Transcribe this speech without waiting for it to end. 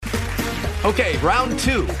Okay, round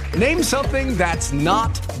two. Name something that's not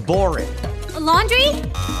boring. A laundry?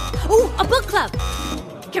 Ooh, a book club.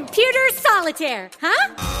 Computer solitaire,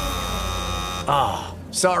 huh? Ah,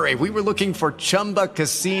 sorry, we were looking for Chumba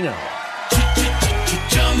Casino.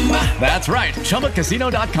 That's right,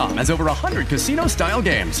 ChumbaCasino.com has over 100 casino-style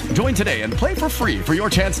games. Join today and play for free for your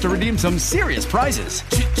chance to redeem some serious prizes.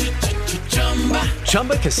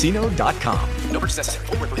 ChumbaCasino.com. No purchase necessary.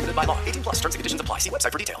 Void where prohibited by law. 18 plus. Terms and conditions apply. See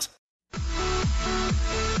website for details.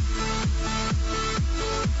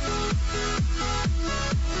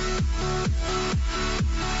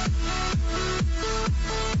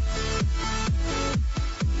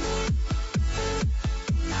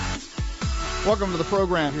 Welcome to the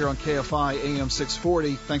program here on KFI AM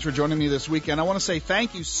 640. Thanks for joining me this weekend. I want to say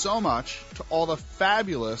thank you so much to all the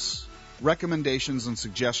fabulous recommendations and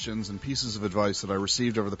suggestions and pieces of advice that I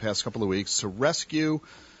received over the past couple of weeks to rescue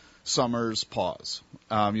summer's pause.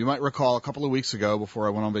 You might recall a couple of weeks ago, before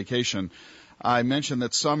I went on vacation, I mentioned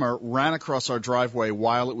that Summer ran across our driveway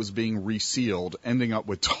while it was being resealed, ending up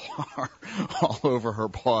with tar all over her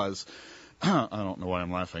paws. I don't know why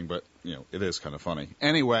I'm laughing, but, it is kind of funny.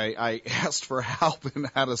 Anyway, I asked for help in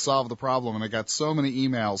how to solve the problem, and I got so many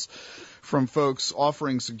emails from folks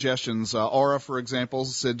offering suggestions. Aura, for example,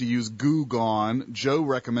 said to use Goo Gone. Joe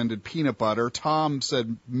recommended peanut butter. Tom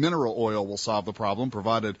said mineral oil will solve the problem,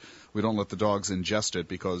 provided we don't let the dogs ingest it,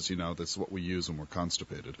 because, that's what we use when we're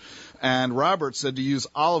constipated. And Robert said to use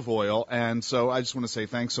olive oil, and so I just want to say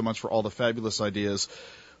thanks so much for all the fabulous ideas.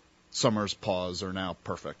 Summer's paws are now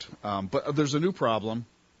perfect. But there's a new problem,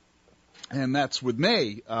 and that's with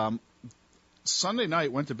me. Sunday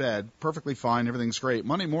night, went to bed, perfectly fine, everything's great.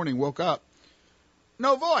 Monday morning, woke up,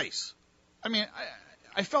 no voice. I mean,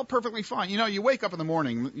 I felt perfectly fine. You wake up in the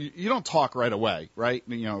morning, you don't talk right away, right?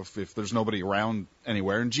 If there's nobody around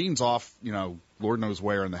anywhere, and Jean's off, Lord knows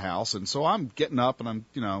where in the house, and so I'm getting up and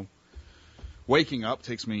I'm, waking up.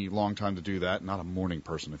 Takes me a long time to do that. Not a morning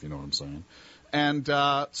person, if you know what I'm saying. And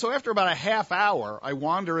so after about a half hour, I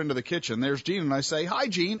wander into the kitchen. There's Jean, and I say, "Hi,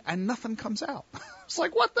 Jean," and nothing comes out. It's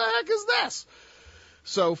like, what the heck is this?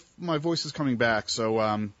 So my voice is coming back, so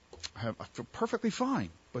I feel perfectly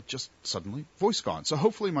fine, but just suddenly voice gone. So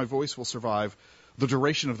hopefully my voice will survive the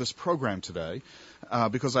duration of this program today,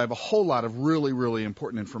 because I have a whole lot of really, really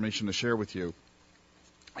important information to share with you.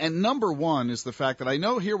 And number one is the fact that I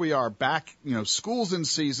know here we are back, school's in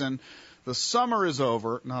season. The summer is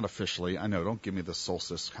over, not officially. I know, don't give me the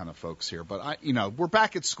solstice kind of folks here, but we're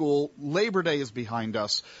back at school. Labor Day is behind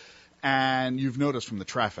us, and you've noticed from the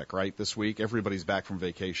traffic, right? This week, everybody's back from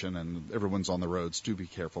vacation, and everyone's on the roads. Do be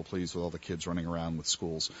careful, please, with all the kids running around with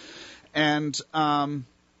schools. And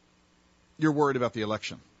you're worried about the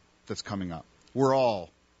election that's coming up. We're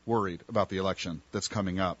all worried about the election that's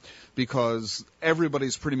coming up, because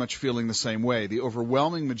everybody's pretty much feeling the same way. The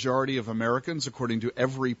overwhelming majority of Americans, according to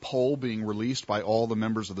every poll being released by all the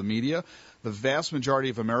members of the media, the vast majority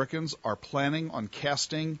of Americans are planning on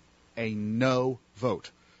casting a no vote.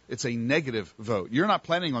 It's a negative vote. You're not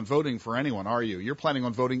planning on voting for anyone, are you? You're planning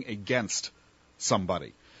on voting against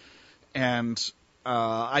somebody. And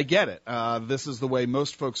I get it. This is the way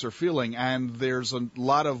most folks are feeling, and there's a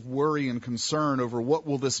lot of worry and concern over what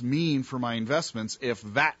will this mean for my investments if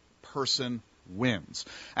that person wins.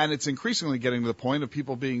 And it's increasingly getting to the point of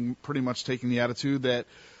people being pretty much taking the attitude that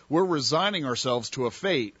we're resigning ourselves to a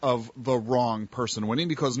fate of the wrong person winning,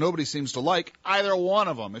 because nobody seems to like either one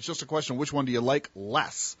of them. It's just a question of which one do you like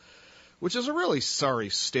less, which is a really sorry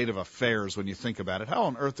state of affairs when you think about it. How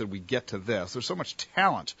on earth did we get to this? There's so much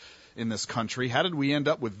talent in this country. How did we end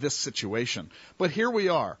up with this situation? But here we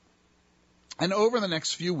are. And over the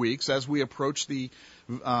next few weeks, as we approach the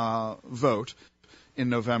vote in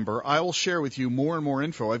November, I will share with you more and more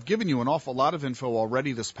info. I've given you an awful lot of info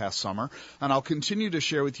already this past summer, and I'll continue to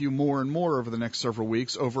share with you more and more over the next several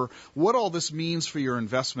weeks over what all this means for your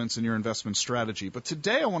investments and your investment strategy. But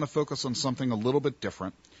today I want to focus on something a little bit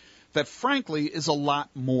different that, frankly, is a lot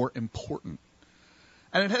more important.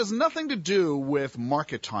 And it has nothing to do with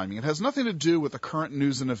market timing. It has nothing to do with the current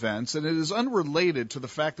news and events, and it is unrelated to the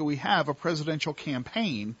fact that we have a presidential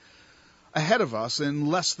campaign ahead of us in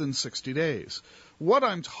less than 60 days. What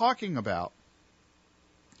I'm talking about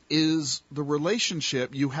is the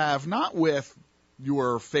relationship you have not with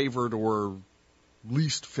your favored or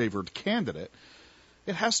least favored candidate.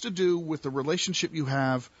 It has to do with the relationship you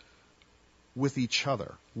have with each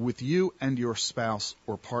other, with you and your spouse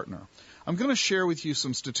or partner. I'm going to share with you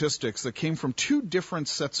some statistics that came from two different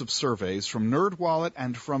sets of surveys, from NerdWallet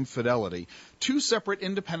and from Fidelity, two separate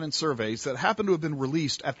independent surveys that happen to have been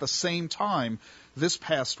released at the same time this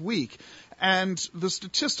past week. And the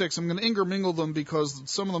statistics, I'm going to intermingle them because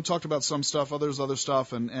some of them talked about some stuff, others other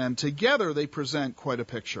stuff, and together they present quite a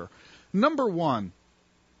picture. Number one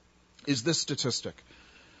is this statistic.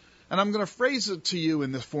 And I'm going to phrase it to you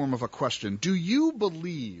in the form of a question. Do you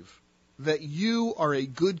believe that you are a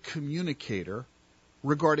good communicator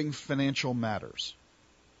regarding financial matters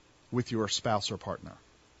with your spouse or partner?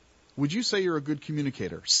 Would you say you're a good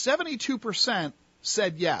communicator? 72%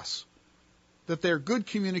 said yes, that they're good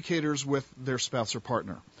communicators with their spouse or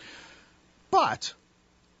partner. But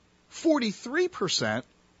 43%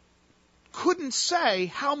 couldn't say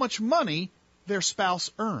how much money their spouse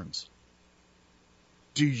earns.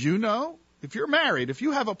 Do you know? If you're married, if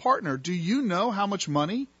you have a partner, do you know how much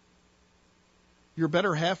money your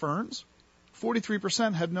better half earns?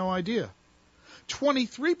 43% had no idea.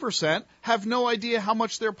 23% have no idea how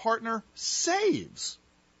much their partner saves.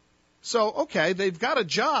 So, okay, they've got a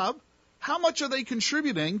job. How much are they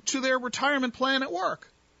contributing to their retirement plan at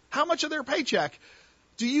work? How much of their paycheck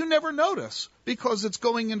do you never notice because it's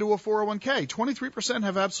going into a 401k? 23%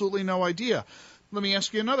 have absolutely no idea. Let me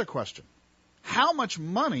ask you another question. How much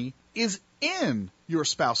money is in your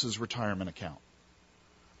spouse's retirement account?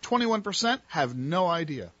 21% have no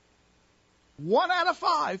idea. 1 out of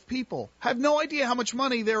 5 people have no idea how much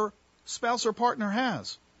money their spouse or partner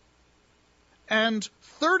has. And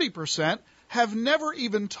 30% have never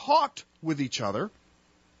even talked with each other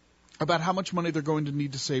about how much money they're going to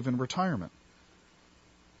need to save in retirement.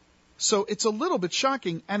 So it's a little bit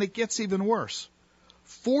shocking, and it gets even worse.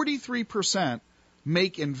 43%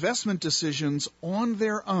 make investment decisions on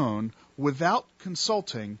their own without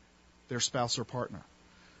consulting their spouse or partner.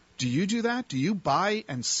 Do you do that? Do you buy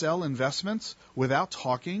and sell investments without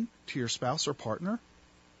talking to your spouse or partner?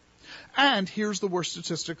 And here's the worst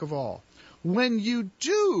statistic of all. When you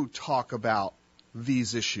do talk about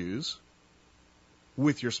these issues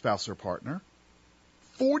with your spouse or partner,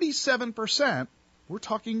 47%, we're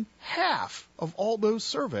talking half of all those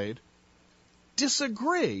surveyed,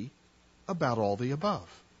 disagree about all the above.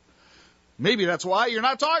 Maybe that's why you're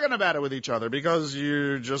not talking about it with each other, because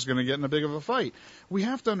you're just going to get in a big of a fight. We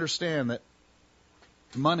have to understand that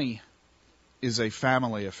money is a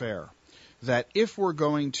family affair, that if we're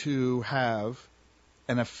going to have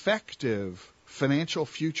an effective financial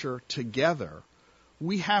future together,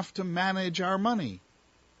 we have to manage our money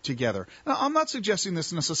together. Now, I'm not suggesting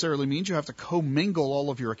this necessarily means you have to commingle all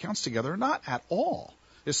of your accounts together. Not at all.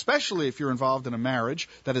 Especially if you're involved in a marriage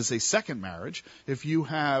that is a second marriage. If you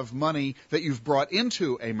have money that you've brought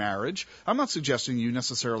into a marriage, I'm not suggesting you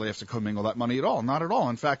necessarily have to commingle that money at all. Not at all.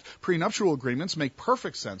 In fact, prenuptial agreements make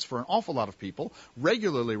perfect sense for an awful lot of people,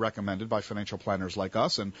 regularly recommended by financial planners like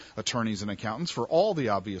us and attorneys and accountants for all the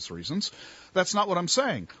obvious reasons. That's not what I'm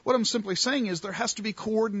saying. What I'm simply saying is there has to be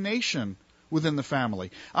coordination within the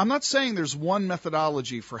family. I'm not saying there's one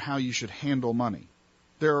methodology for how you should handle money.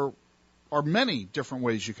 There are many different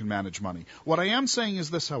ways you can manage money. What I am saying is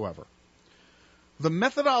this, however. The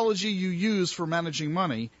methodology you use for managing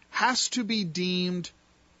money has to be deemed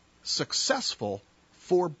successful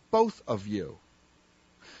for both of you.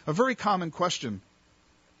 A very common question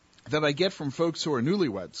that I get from folks who are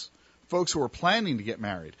newlyweds, folks who are planning to get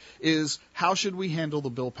married, is how should we handle the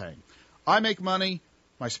bill paying? I make money,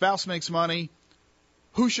 my spouse makes money,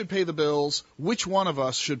 who should pay the bills, which one of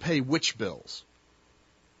us should pay which bills?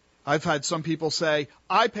 I've had some people say,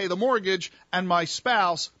 I pay the mortgage and my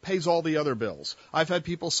spouse pays all the other bills. I've had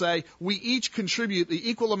people say, we each contribute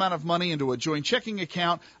the equal amount of money into a joint checking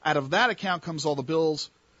account. Out of that account comes all the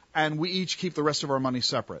bills, and we each keep the rest of our money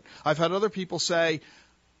separate. I've had other people say,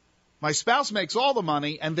 my spouse makes all the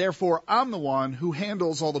money, and therefore I'm the one who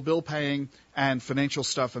handles all the bill paying and financial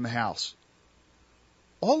stuff in the house.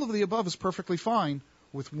 All of the above is perfectly fine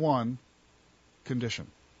with one condition.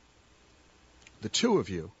 The two of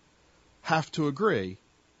you have to agree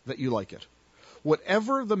that you like it.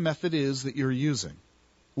 Whatever the method is that you're using,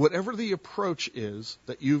 whatever the approach is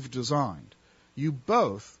that you've designed, you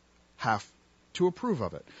both have to approve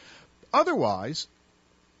of it. Otherwise,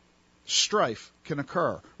 strife can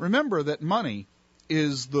occur. Remember that money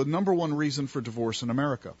is the number one reason for divorce in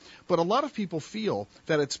America. But a lot of people feel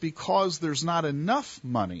that it's because there's not enough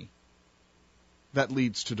money that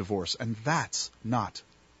leads to divorce, and that's not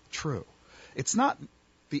true. It's not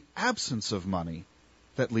the absence of money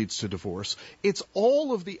that leads to divorce. It's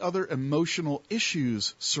all of the other emotional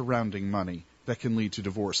issues surrounding money that can lead to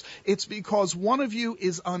divorce. It's because one of you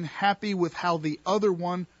is unhappy with how the other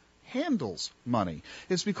one handles money.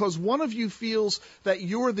 It's because one of you feels that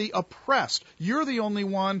you're the oppressed. You're the only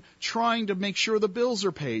one trying to make sure the bills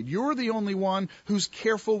are paid. You're the only one who's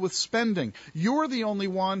careful with spending. You're the only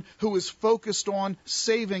one who is focused on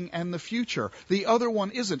saving and the future. The other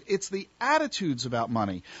one isn't. It's the attitudes about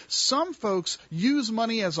money. Some folks use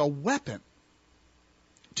money as a weapon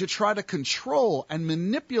to try to control and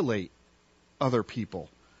manipulate other people,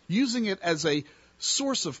 using it as a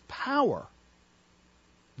source of power.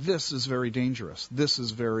 This is very dangerous. This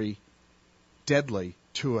is very deadly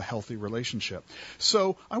to a healthy relationship.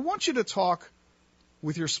 So I want you to talk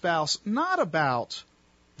with your spouse not about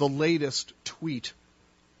the latest tweet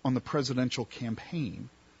on the presidential campaign,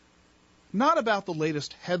 not about the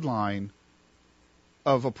latest headline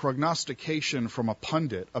of a prognostication from a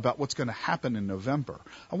pundit about what's going to happen in November.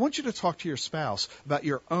 I want you to talk to your spouse about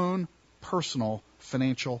your own personal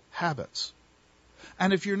financial habits.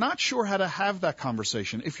 And if you're not sure how to have that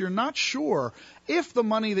conversation, if you're not sure if the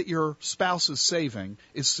money that your spouse is saving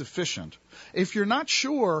is sufficient, if you're not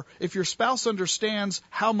sure if your spouse understands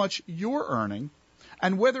how much you're earning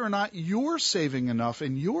and whether or not you're saving enough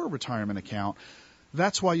in your retirement account,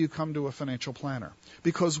 that's why you come to a financial planner.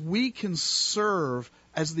 Because we can serve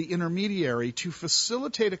as the intermediary to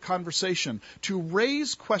facilitate a conversation, to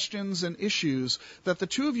raise questions and issues that the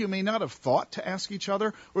two of you may not have thought to ask each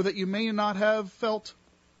other, or that you may not have felt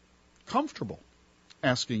comfortable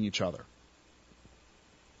asking each other.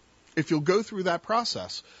 If you'll go through that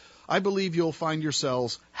process, I believe you'll find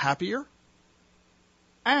yourselves happier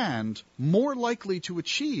and more likely to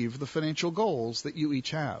achieve the financial goals that you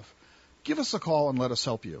each have. Give us a call and let us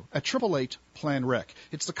help you at 888-PLAN-RIC.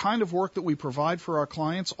 It's the kind of work that we provide for our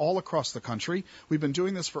clients all across the country. We've been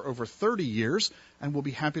doing this for over 30 years, and we'll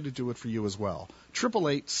be happy to do it for you as well.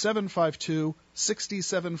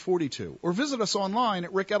 888-752-6742. Or visit us online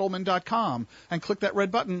at ricedelman.com and click that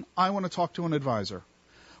red button, I want to talk to an advisor.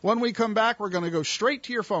 When we come back, we're going to go straight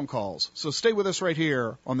to your phone calls. So stay with us right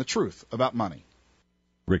here on The Truth About Money.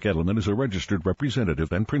 Ric Edelman is a registered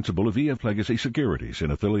representative and principal of EF Legacy Securities,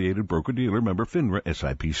 an affiliated broker-dealer member FINRA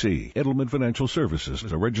SIPC. Edelman Financial Services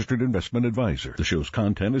is a registered investment advisor. The show's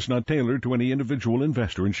content is not tailored to any individual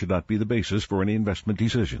investor and should not be the basis for any investment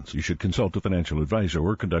decisions. You should consult a financial advisor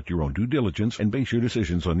or conduct your own due diligence and base your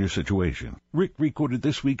decisions on your situation. Rick recorded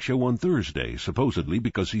this week's show on Thursday, supposedly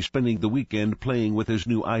because he's spending the weekend playing with his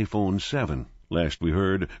new iPhone 7. Last we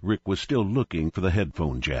heard, Rick was still looking for the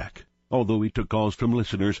headphone jack. Although he took calls from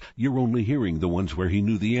listeners, you're only hearing the ones where he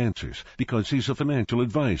knew the answers, because he's a financial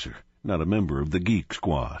advisor, not a member of the Geek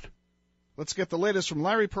Squad. Let's get the latest from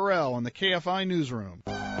Larry Perrell in the KFI newsroom.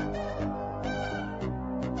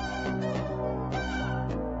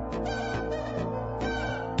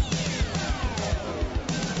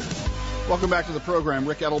 Welcome back to the program.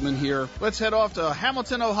 Ric Edelman here. Let's head off to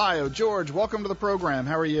Hamilton, Ohio. George, welcome to the program.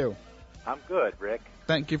 How are you? I'm good, Rick.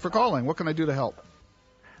 Thank you for calling. What can I do to help?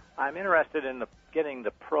 I'm interested in getting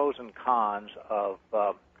the pros and cons of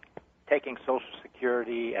taking Social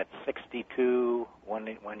Security at 62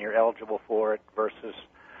 when you're eligible for it versus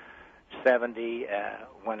 70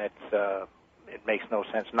 when it makes no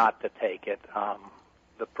sense not to take it.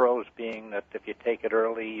 The pros being that if you take it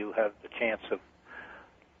early, you have the chance of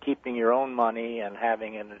keeping your own money and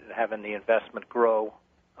having the investment grow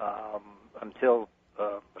until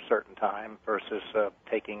a certain time versus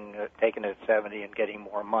taking it at 70 and getting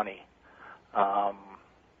more money. I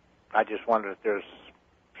just wondered if there's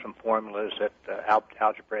some formulas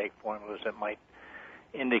algebraic formulas that might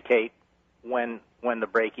indicate when the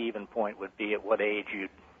break-even point would be, at what age you'd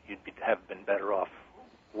have been better off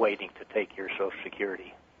waiting to take your Social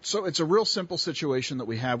Security. So it's a real simple situation that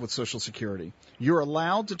we have with Social Security. You're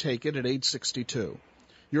allowed to take it at age 62.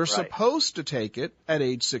 You're supposed to take it at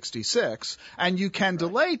age 66, and you can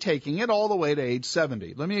delay taking it all the way to age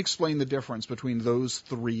 70. Let me explain the difference between those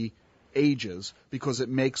three ages, because it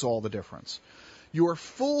makes all the difference. Your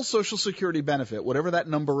full Social Security benefit, whatever that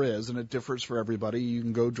number is, and it differs for everybody, you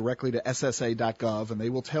can go directly to ssa.gov, and they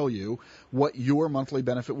will tell you what your monthly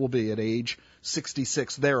benefit will be at age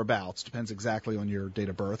 66, thereabouts. Depends exactly on your date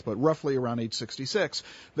of birth, but roughly around age 66,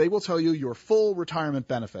 they will tell you your full retirement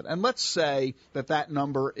benefit. And let's say that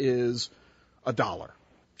number is $1,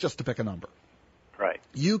 just to pick a number. Right.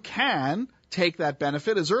 You can take that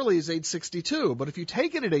benefit as early as age 62, but if you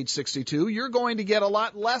take it at age 62, you're going to get a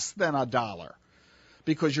lot less than $1.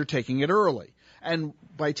 Because you're taking it early. And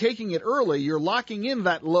by taking it early, you're locking in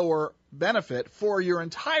that lower benefit for your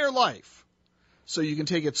entire life. So you can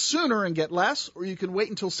take it sooner and get less, or you can wait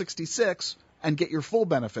until 66 and get your full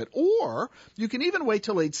benefit. Or you can even wait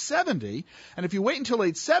till age 70, and if you wait until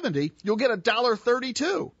age 70, you'll get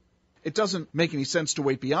 $1.32. It doesn't make any sense to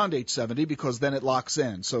wait beyond age 70 because then it locks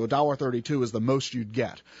in. So $1.32 is the most you'd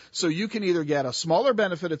get. So you can either get a smaller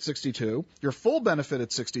benefit at 62, your full benefit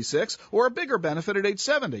at 66, or a bigger benefit at age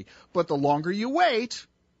 70. But the longer you wait,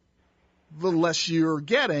 the less you're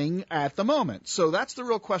getting at the moment. So that's the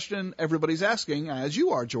real question everybody's asking, as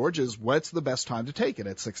you are, George, is what's the best time to take it,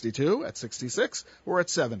 at 62, at 66, or at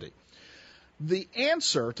 70? The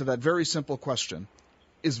answer to that very simple question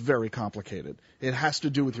is very complicated. It has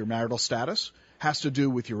to do with your marital status, has to do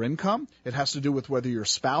with your income, it has to do with whether your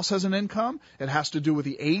spouse has an income, it has to do with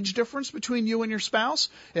the age difference between you and your spouse,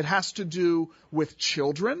 it has to do with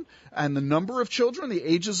children and the number of children, the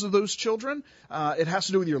ages of those children, it has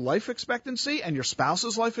to do with your life expectancy and your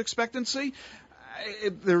spouse's life expectancy.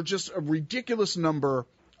 There are just a ridiculous number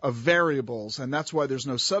of variables, and that's why there's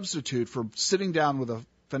no substitute for sitting down with a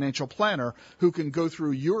financial planner who can go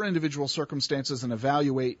through your individual circumstances and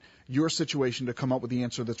evaluate your situation to come up with the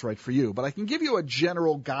answer that's right for you. But I can give you a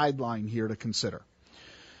general guideline here to consider.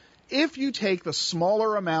 If you take the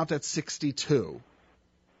smaller amount at 62,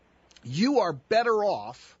 you are better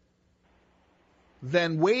off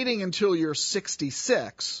than waiting until you're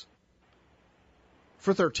 66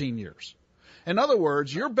 for 13 years. In other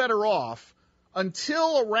words, you're better off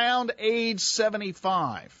until around age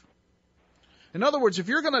 75. In other words, if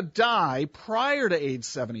you're going to die prior to age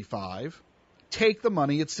 75, take the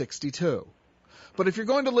money at 62. But if you're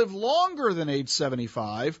going to live longer than age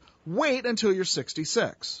 75, wait until you're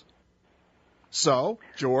 66. So,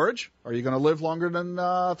 George, are you going to live longer than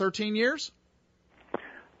 13 years?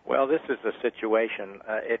 Well, this is the situation.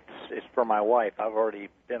 It's for my wife. I've already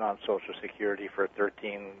been on Social Security for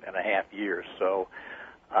 13 and a half years, so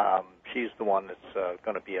she's the one that's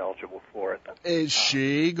going to be eligible for it. Is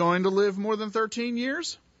she going to live more than 13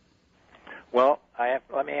 years? Well,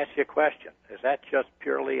 let me ask you a question. Is that just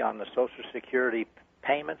purely on the Social Security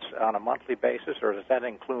payments on a monthly basis, or does that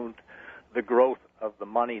include the growth of the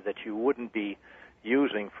money that you wouldn't be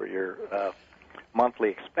using for your monthly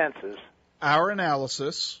expenses? Our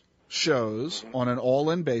analysis shows, on an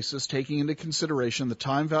all-in basis, taking into consideration the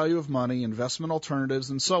time value of money, investment alternatives,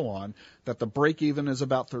 and so on, that the break-even is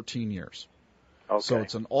about 13 years. Okay. So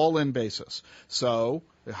it's an all-in basis. So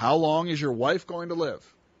how long is your wife going to live?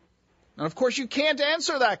 And, of course, you can't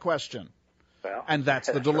answer that question. Well, and that's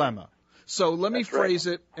the dilemma. Right. So let me phrase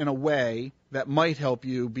it in a way that might help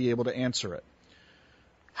you be able to answer it.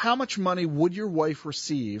 How much money would your wife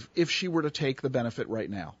receive if she were to take the benefit right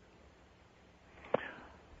now?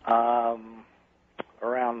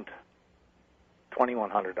 Around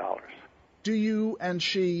 $2,100. Do you and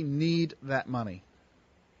she need that money?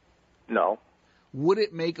 No. Would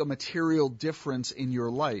it make a material difference in your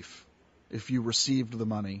life if you received the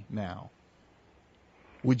money now?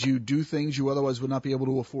 Would you do things you otherwise would not be able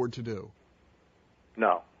to afford to do?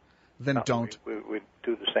 No. Then no, don't. We'd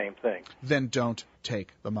do the same thing. Then don't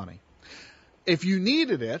take the money. If you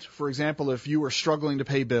needed it, for example, if you were struggling to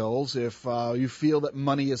pay bills, if you feel that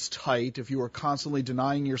money is tight, if you are constantly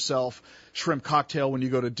denying yourself shrimp cocktail when you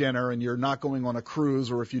go to dinner and you're not going on a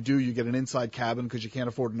cruise, or if you do, you get an inside cabin because you can't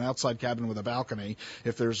afford an outside cabin with a balcony,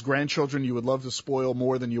 if there's grandchildren you would love to spoil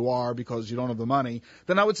more than you are because you don't have the money,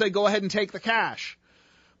 then I would say go ahead and take the cash.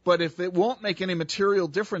 But if it won't make any material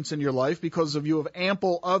difference in your life because of you have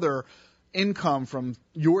ample other income from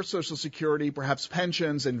your Social Security, perhaps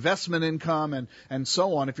pensions, investment income, and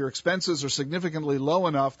so on, if your expenses are significantly low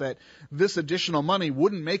enough that this additional money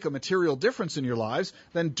wouldn't make a material difference in your lives,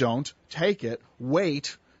 then don't take it.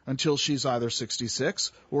 Wait until she's either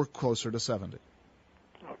 66 or closer to 70.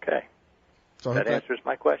 Okay. So that answers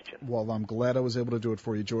my question. Well, I'm glad I was able to do it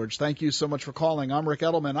for you, George. Thank you so much for calling. I'm Ric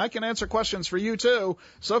Edelman. I can answer questions for you, too.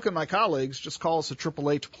 So can my colleagues. Just call us at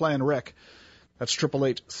 888-PLAN-RIC. That's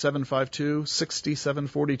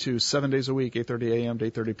 888-752-6742, 7 days a week, 8:30 a.m. to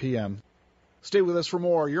 8:30 p.m. Stay with us for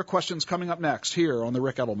more. Your questions coming up next here on The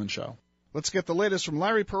Ric Edelman Show. Let's get the latest from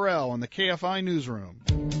Larry Perrell in the KFI Newsroom.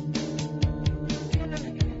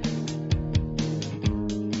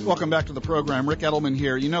 Welcome back to the program. Ric Edelman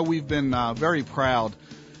here. You know, we've been very proud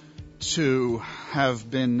to have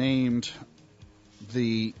been named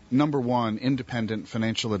the #1 independent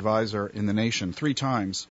financial advisor in the nation 3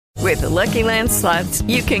 times. With the Lucky Land Slots,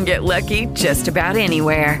 you can get lucky just about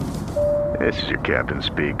anywhere. This is your captain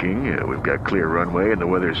speaking. We've got clear runway and the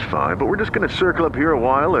weather's fine, but we're just going to circle up here a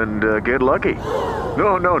while and get lucky.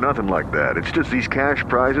 No, nothing like that. It's just these cash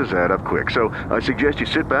prizes add up quick. So I suggest you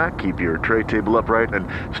sit back, keep your tray table upright, and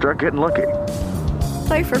start getting lucky.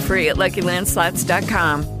 Play for free at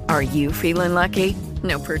LuckyLandSlots.com. Are you feeling lucky?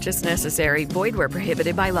 No purchase necessary. Void where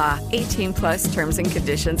prohibited by law. 18+ terms and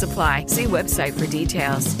conditions apply. See website for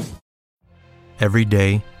details. Every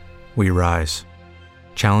day, we rise,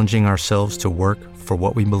 challenging ourselves to work for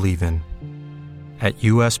what we believe in. At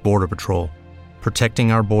U.S. Border Patrol,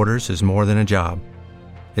 protecting our borders is more than a job.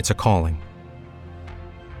 It's a calling.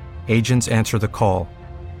 Agents answer the call,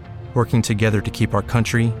 working together to keep our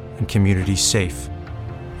country and communities safe.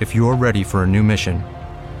 If you're ready for a new mission,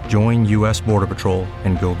 join U.S. Border Patrol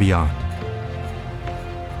and go beyond.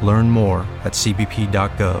 Learn more at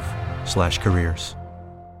cbp.gov/careers.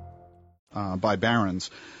 By Barron's.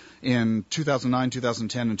 In 2009,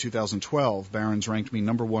 2010, and 2012, Barron's ranked me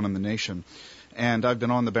number one in the nation. And I've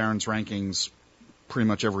been on the Barron's rankings pretty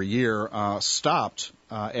much every year, stopped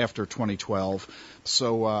after 2012.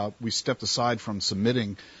 So we stepped aside from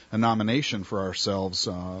submitting a nomination for ourselves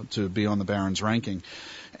to be on the Barron's ranking.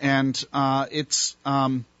 And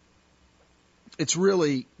it's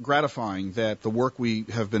really gratifying that the work we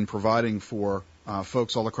have been providing for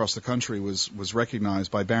folks all across the country was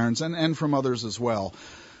recognized by Barron's and from others as well.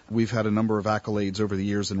 We've had a number of accolades over the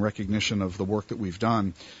years in recognition of the work that we've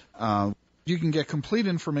done. You can get complete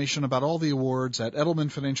information about all the awards at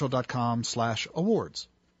edelmanfinancial.com/awards.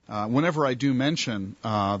 Whenever I do mention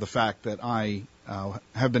the fact that I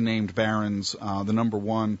have been named Barron's the number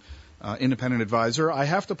one independent advisor, I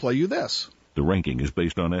have to play you this. The ranking is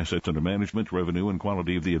based on assets under management, revenue, and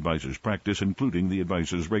quality of the advisor's practice, including the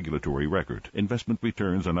advisor's regulatory record. Investment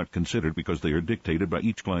returns are not considered because they are dictated by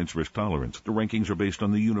each client's risk tolerance. The rankings are based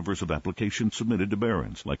on the universe of applications submitted to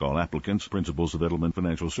Barron's. Like all applicants, principals of Edelman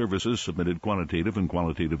Financial Services submitted quantitative and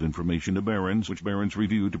qualitative information to Barron's, which Barron's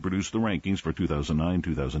reviewed to produce the rankings for 2009,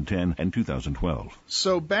 2010, and 2012.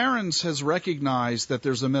 So Barron's has recognized that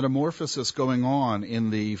there's a metamorphosis going on in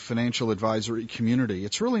the financial advisory community.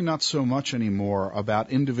 It's really not so much anymore about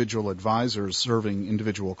individual advisors serving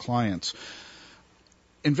individual clients.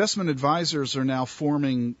 Investment advisors are now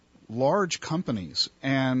forming large companies,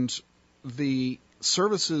 and the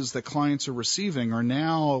services that clients are receiving are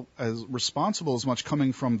now as responsible as much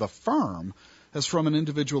coming from the firm as from an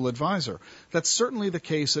individual advisor. That's certainly the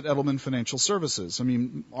case at Edelman Financial Services. I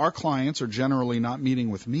mean, our clients are generally not meeting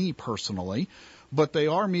with me personally, but they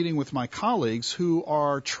are meeting with my colleagues who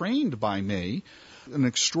are trained by me, an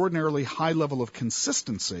extraordinarily high level of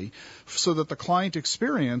consistency, so that the client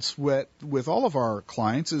experience with all of our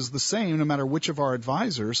clients is the same no matter which of our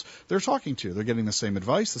advisors they're talking to. They're getting the same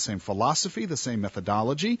advice, the same philosophy, the same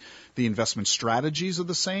methodology. The investment strategies are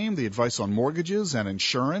the same. The advice on mortgages and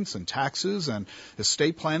insurance and taxes and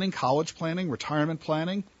estate planning, college planning, retirement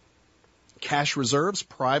planning, cash reserves,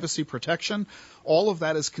 privacy protection, all of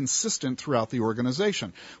that is consistent throughout the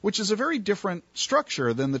organization, which is a very different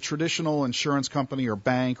structure than the traditional insurance company or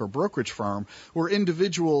bank or brokerage firm where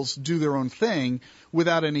individuals do their own thing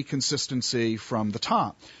without any consistency from the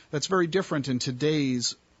top. That's very different in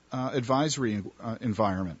today's advisory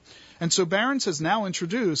environment. And so Barron's has now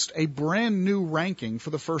introduced a brand new ranking for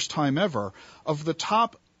the first time ever of the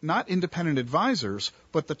top, not independent advisors,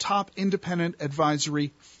 but the top independent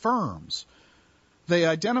advisory firms. They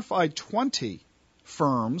identified 20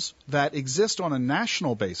 firms that exist on a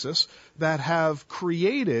national basis that have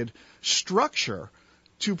created structure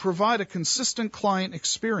to provide a consistent client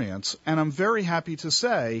experience, and I'm very happy to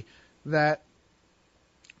say that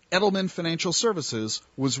Edelman Financial Services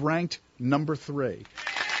was ranked number 3.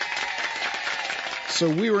 So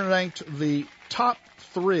we were ranked the top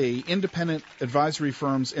 3 independent advisory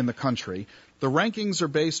firms in the country. The rankings are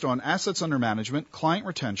based on assets under management, client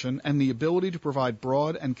retention, and the ability to provide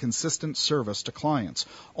broad and consistent service to clients.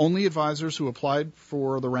 Only advisors who applied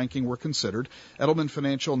for the ranking were considered. Edelman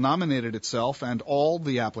Financial nominated itself, and all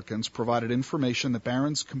the applicants provided information that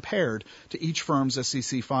Barron's compared to each firm's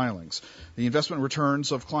SEC filings. The investment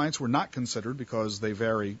returns of clients were not considered because they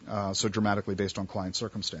vary so dramatically based on client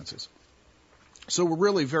circumstances. So we're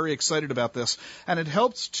really very excited about this, and it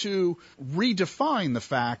helps to redefine the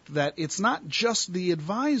fact that it's not just the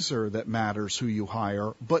advisor that matters who you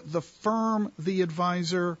hire, but the firm the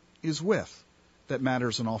advisor is with that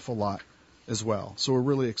matters an awful lot as well. So we're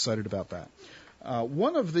really excited about that.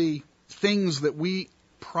 One of the things that we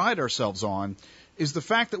pride ourselves on is the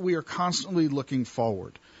fact that we are constantly looking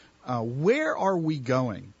forward. Where are we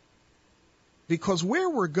going? Because where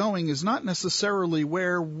we're going is not necessarily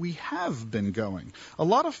where we have been going. A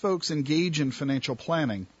lot of folks engage in financial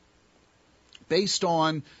planning based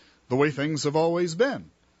on the way things have always been.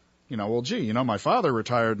 My father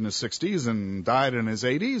retired in his 60s and died in his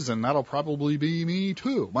 80s, and that'll probably be me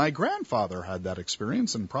too. My grandfather had that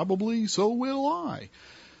experience, and probably so will I.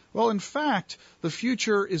 Well, in fact, the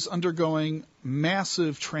future is undergoing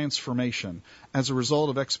massive transformation as a result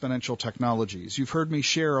of exponential technologies. You've heard me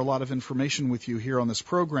share a lot of information with you here on this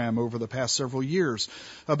program over the past several years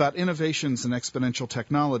about innovations in exponential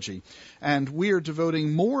technology, and we are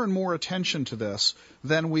devoting more and more attention to this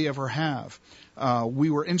than we ever have. We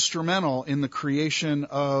were instrumental in the creation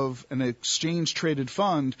of an exchange-traded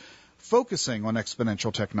fund focusing on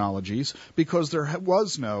exponential technologies because there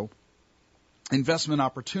was no investment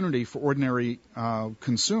opportunity for ordinary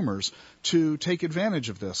consumers to take advantage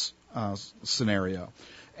of this scenario.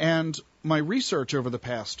 And my research over the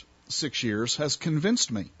past 6 years has convinced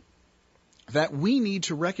me that we need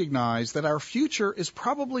to recognize that our future is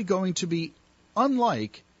probably going to be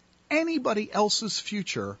unlike anybody else's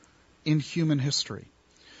future in human history.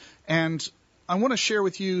 And I want to share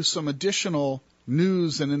with you some additional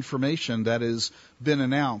news and information that has been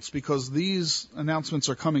announced, because these announcements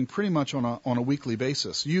are coming pretty much on a weekly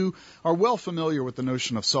basis. You are well familiar with the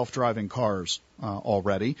notion of self-driving cars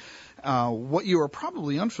already. What you are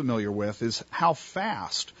probably unfamiliar with is how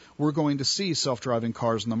fast we're going to see self-driving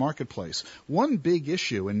cars in the marketplace. One big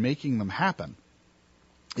issue in making them happen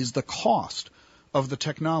is the cost of the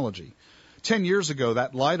technology. 10 years ago,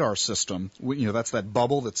 that LiDAR system, that's that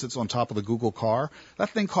bubble that sits on top of the Google car, that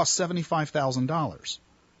thing cost $75,000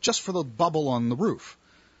 just for the bubble on the roof.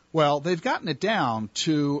 Well, they've gotten it down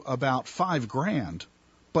to about $5,000,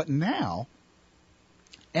 but now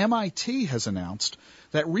MIT has announced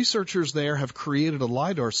that researchers there have created a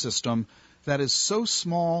LiDAR system that is so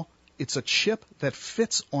small it's a chip that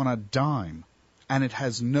fits on a dime, and it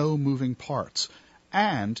has no moving parts.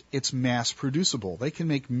 And it's mass producible. They can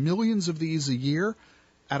make millions of these a year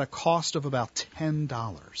at a cost of about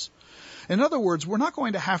 $10. In other words, we're not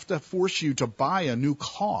going to have to force you to buy a new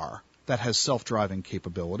car that has self-driving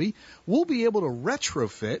capability. We'll be able to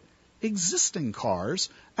retrofit existing cars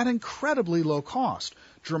at incredibly low cost,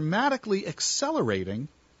 dramatically accelerating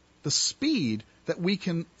the speed that we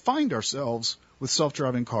can find ourselves with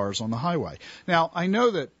self-driving cars on the highway. Now, I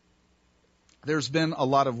know that there's been a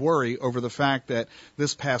lot of worry over the fact that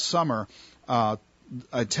this past summer, a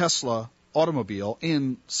Tesla automobile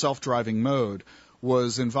in self-driving mode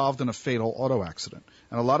was involved in a fatal auto accident.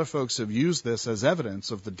 And a lot of folks have used this as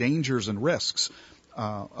evidence of the dangers and risks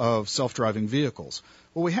of self-driving vehicles.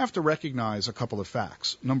 Well, we have to recognize a couple of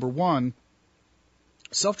facts. Number one,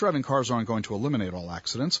 self-driving cars aren't going to eliminate all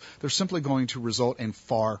accidents. They're simply going to result in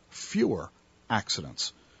far fewer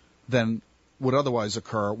accidents than would otherwise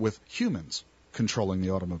occur with humans controlling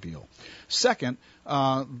the automobile. Second,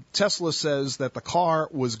 Tesla says that the car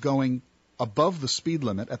was going above the speed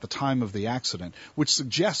limit at the time of the accident, which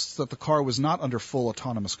suggests that the car was not under full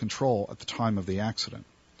autonomous control at the time of the accident.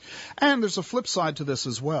 And there's a flip side to this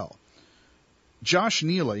as well. Josh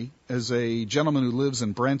Neely is a gentleman who lives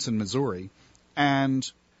in Branson, Missouri, and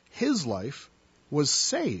his life was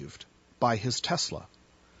saved by his Tesla.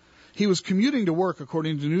 He was commuting to work,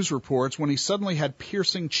 according to news reports, when he suddenly had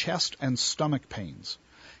piercing chest and stomach pains.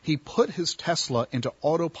 He put his Tesla into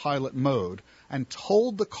autopilot mode and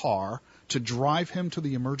told the car to drive him to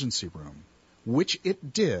the emergency room, which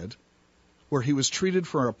it did, where he was treated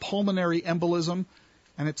for a pulmonary embolism,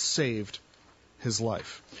 and it saved his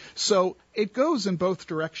life. So it goes in both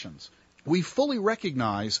directions. We fully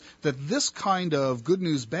recognize that this kind of good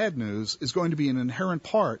news, bad news is going to be an inherent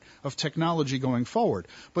part of technology going forward.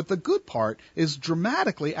 But the good part is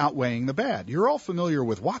dramatically outweighing the bad. You're all familiar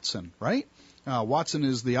with Watson, right? Watson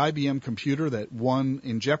is the IBM computer that won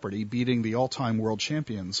in Jeopardy, beating the all-time world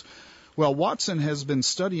champions. Well, Watson has been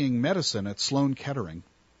studying medicine at Sloan Kettering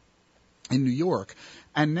in New York,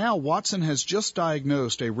 and now Watson has just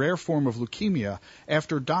diagnosed a rare form of leukemia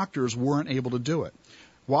after doctors weren't able to do it.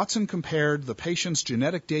 Watson compared the patient's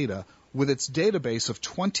genetic data with its database of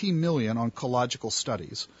 20 million oncological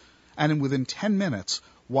studies, and within 10 minutes,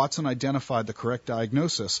 Watson identified the correct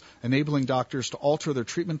diagnosis, enabling doctors to alter their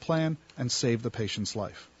treatment plan and save the patient's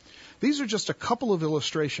life. These are just a couple of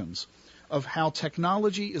illustrations of how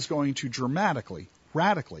technology is going to dramatically,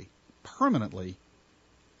 radically, permanently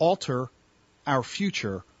alter our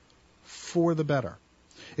future for the better.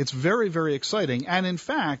 It's very, very exciting, and in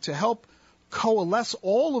fact, to help coalesce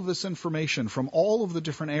all of this information from all of the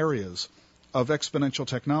different areas of exponential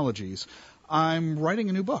technologies, I'm writing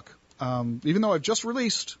a new book. Even though I've just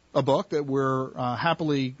released a book that we're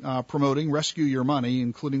happily promoting, Rescue Your Money,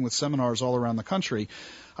 including with seminars all around the country,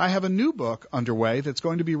 I have a new book underway that's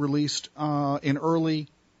going to be released in early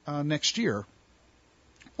next year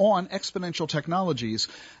on exponential technologies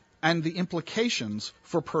and the implications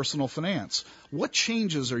for personal finance. What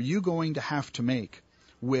changes are you going to have to make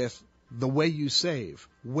with the way you save,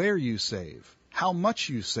 where you save, how much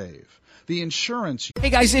you save, the insurance. Hey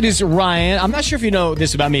guys, it is Ryan. I'm not sure if you know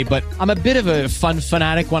this about me, but I'm a bit of a fun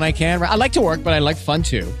fanatic when I can. I like to work, but I like fun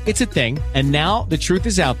too. It's a thing. And now the truth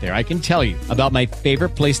is out there. I can tell you about my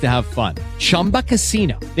favorite place to have fun. Chumba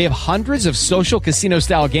Casino. They have hundreds of social casino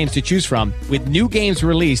style games to choose from with new games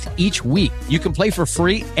released each week. You can play for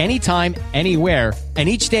free anytime, anywhere. And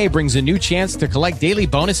each day brings a new chance to collect daily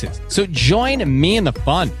bonuses. So join me in the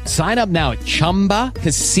fun. Sign up now at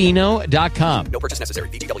ChumbaCasino.com. No purchase necessary.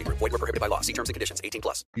 VGW. Void where prohibited by law. See terms and conditions.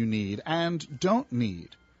 18+. You need and don't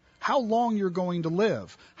need. How long you're going to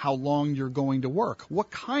live. How long you're going to work. What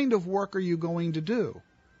kind of work are you going to do?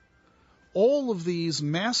 All of these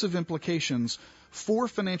massive implications for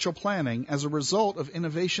financial planning as a result of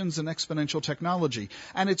innovations in exponential technology.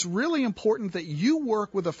 And it's really important that you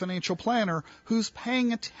work with a financial planner who's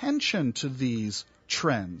paying attention to these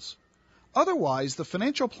trends. Otherwise, the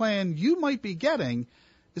financial plan you might be getting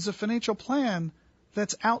is a financial plan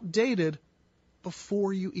that's outdated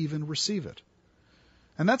before you even receive it.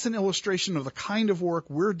 And that's an illustration of the kind of work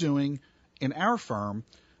we're doing in our firm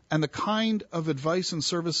and the kind of advice and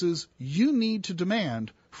services you need to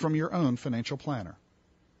demand from your own financial planner.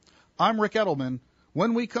 I'm Ric Edelman.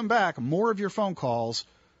 When we come back, more of your phone calls.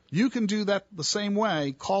 You can do that the same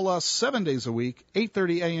way. Call us 7 days a week,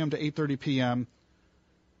 8:30 a.m. to 8:30 p.m.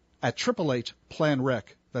 at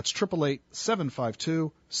 888-PLAN-RIC. That's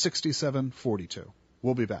 888-752-6742.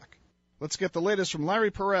 We'll be back. Let's get the latest from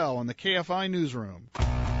Larry Perrell in the KFI newsroom.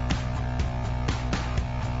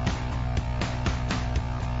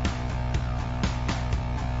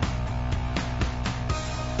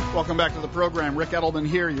 Welcome back to the program. Ric Edelman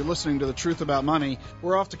here. You're listening to The Truth About Money.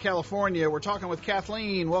 We're off to California. We're talking with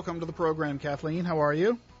Kathleen. Welcome to the program, Kathleen. How are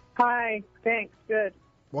you? Hi. Thanks. Good.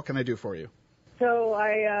 What can I do for you? So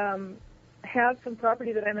I have some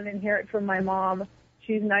property that I'm going to inherit from my mom.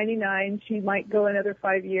 She's 99. She might go another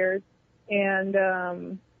 5 years. And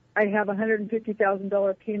I have a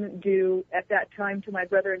 $150,000 payment due at that time to my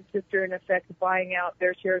brother and sister, in effect, buying out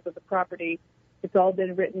their shares of the property. It's all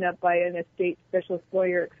been written up by an estate specialist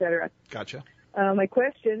lawyer, et cetera. Gotcha. My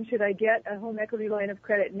question, should I get a home equity line of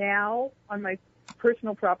credit now on my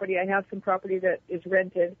personal property? I have some property that is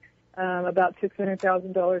rented, about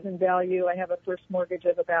 $600,000 in value. I have a first mortgage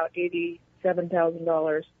of about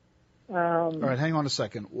 $87,000. All right, hang on a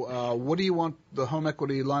second. What do you want the home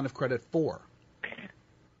equity line of credit for?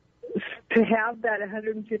 To have that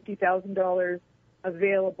 $150,000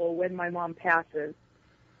 available when my mom passes.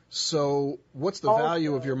 So what's the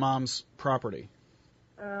value of your mom's property?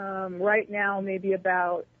 Right now, maybe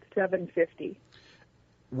about $750,000.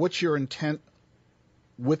 What's your intent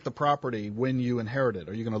with the property when you inherit it?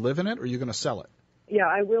 Are you going to live in it or are you going to sell it? Yeah,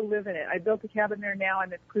 I will live in it. I built a cabin there now.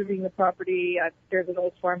 I'm improving the property. There's an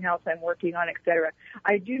old farmhouse I'm working on, et cetera.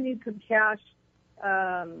 I do need some cash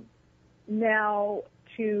now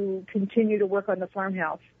to continue to work on the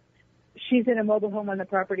farmhouse. She's in a mobile home on the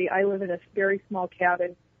property. I live in a very small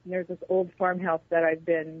cabin. And there's this old farmhouse that I've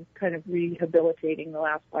been kind of rehabilitating the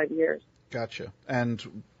last 5 years. Gotcha.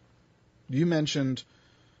 And you mentioned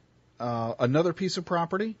another piece of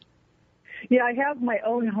property? Yeah, I have my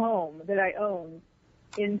own home that I own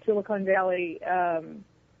in Silicon Valley.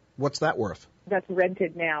 What's that worth? That's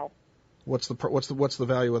rented now. What's the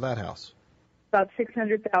value of that house? About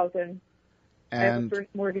 $600,000. I have a And first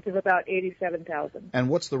mortgage of about $87,000. and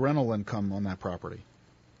what's the rental income on that property?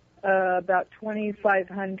 About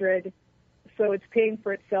 $2,500. So it's paying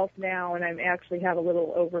for itself now, and I actually have a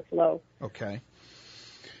little overflow. Okay.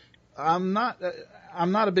 I'm not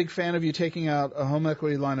a big fan of you taking out a home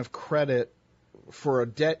equity line of credit for a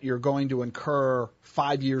debt you're going to incur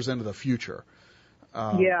 5 years into the future.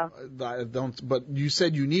 Yeah. But you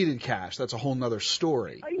said you needed cash. That's a whole nother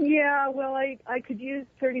story. Yeah, well, I could use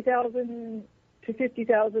 $30,000 to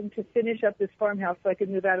 $50,000 to finish up this farmhouse so I could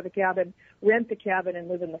move out of the cabin, rent the cabin, and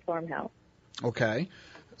live in the farmhouse. Okay.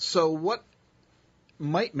 So what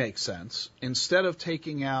might make sense, instead of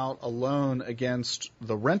taking out a loan against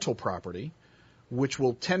the rental property, which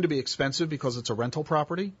will tend to be expensive because it's a rental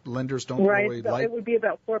property, lenders don't really like. It would be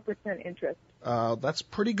about 4% interest. That's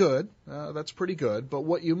pretty good. But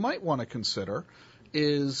what you might want to consider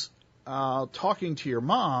is talking to your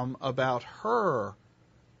mom about her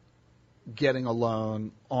getting a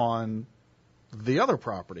loan on the other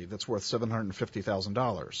property that's worth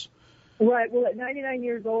 $750,000. Right. Well, at 99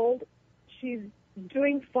 years old, she's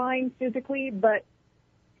doing fine physically, but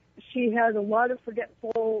she has a lot of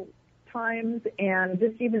forgetful times, and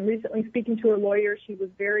just even recently speaking to her lawyer, she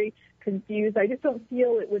was very confused. I just don't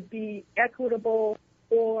feel it would be equitable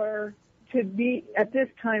or to be at this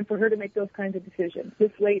time for her to make those kinds of decisions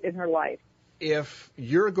this late in her life. if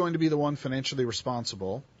you're going to be the one financially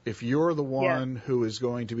responsible, if you're the one who is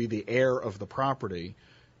going to be the heir of the property,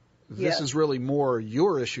 this is really more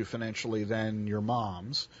your issue financially than your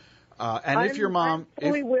mom's. And if your mom, I'm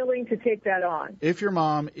fully willing to take that on. If your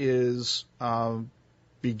mom is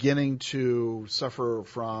beginning to suffer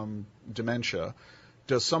from dementia,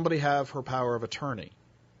 does somebody have her power of attorney?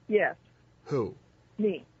 Yes. Who?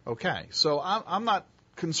 Me. Okay, so I'm not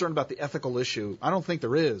concerned about the ethical issue. I don't think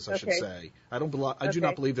there is, I should say. I do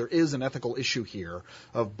not believe there is an ethical issue here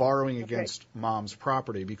of borrowing against mom's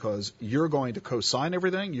property, because you're going to co-sign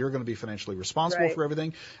everything, you're going to be financially responsible for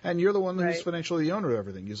everything, and you're the one who's financially the owner of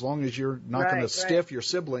everything. As long as you're not going to stiff your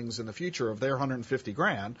siblings in the future of their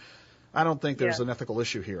 $150,000, I don't think there's an ethical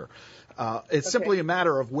issue here. It's simply a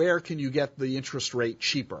matter of where can you get the interest rate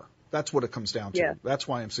cheaper. That's what it comes down to. Yeah. That's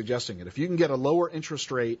why I'm suggesting it. If you can get a lower interest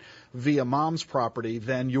rate via mom's property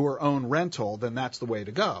than your own rental, then that's the way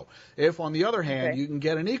to go. If, on the other hand, you can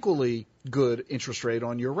get an equally good interest rate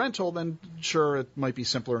on your rental, then sure, it might be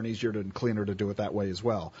simpler and easier and cleaner to do it that way as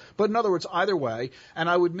well. But in other words, either way, and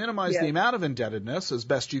I would minimize the amount of indebtedness as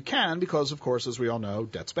best you can, because, of course, as we all know,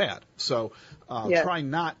 debt's bad. So try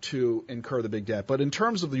not to incur the big debt. But in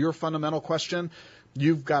terms of your fundamental question,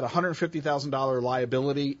 you've got a $150,000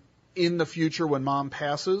 liability in the future when mom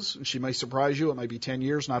passes, and she may surprise you, it might be 10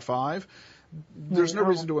 years, not 5. There's no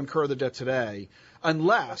reason to incur the debt today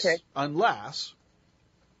unless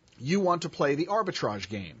you want to play the arbitrage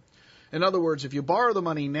game. In other words, if you borrow the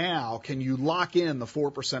money now, can you lock in the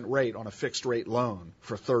 4% rate on a fixed rate loan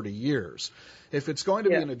for 30 years? If it's going to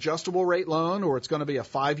be an adjustable rate loan or it's going to be a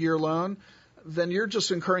 5-year loan, then you're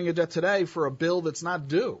just incurring a debt today for a bill that's not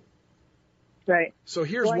due. Right. So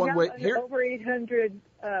here's one way. Here, over 800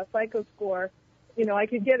 FICO score. You know, I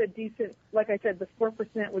could get a decent, like I said, the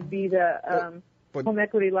 4% would be the home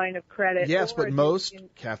equity line of credit. Yes, but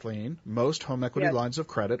Kathleen, most home equity lines of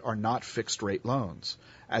credit are not fixed rate loans.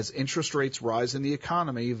 As interest rates rise in the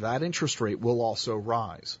economy, that interest rate will also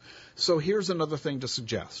rise. So here's another thing to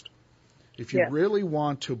suggest. If you really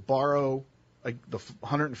want to borrow the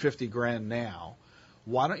 $150,000 now,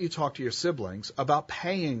 why don't you talk to your siblings about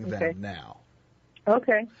paying them now?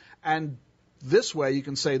 Okay. And this way you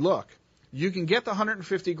can say, look, you can get the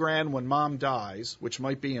 $150,000 when mom dies, which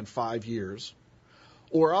might be in 5 years,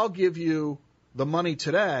 or I'll give you the money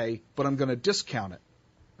today, but I'm going to discount it.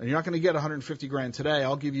 And you're not going to get $150,000 today.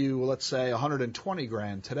 I'll give you, let's say,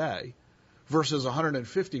 $120,000 today versus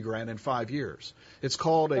 $150,000 in 5 years. It's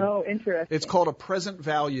called a present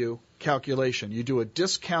value calculation. You do a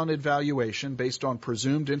discounted valuation based on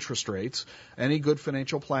presumed interest rates. Any good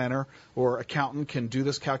financial planner or accountant can do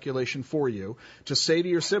this calculation for you to say to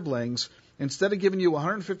your siblings, instead of giving you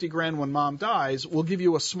 $150,000 when mom dies, we'll give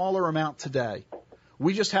you a smaller amount today.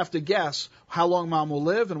 We just have to guess how long mom will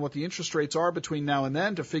live and what the interest rates are between now and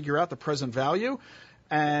then to figure out the present value.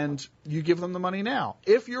 And you give them the money now.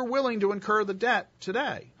 If you're willing to incur the debt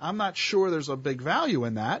today, I'm not sure there's a big value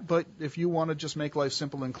in that, but if you want to just make life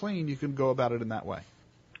simple and clean, you can go about it in that way.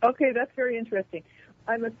 Okay, that's very interesting.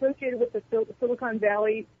 I'm associated with the Silicon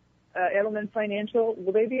Valley Edelman Financial.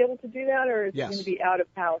 Will they be able to do that, or is it going to be out of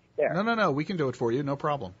house there? No, we can do it for you, no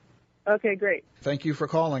problem. Okay, great. Thank you for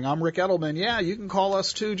calling. I'm Ric Edelman. Yeah, you can call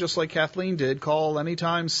us too, just like Kathleen did. Call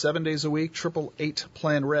anytime, 7 days a week,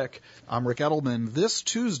 888-PLAN-RIC. I'm Ric Edelman. This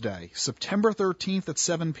Tuesday, September 13th at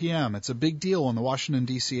 7 p.m., it's a big deal in the Washington,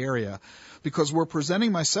 D.C. area because we're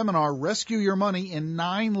presenting my seminar, Rescue Your Money, in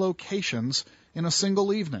 9 locations in a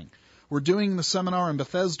single evening. We're doing the seminar in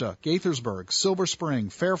Bethesda, Gaithersburg, Silver Spring,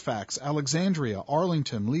 Fairfax, Alexandria,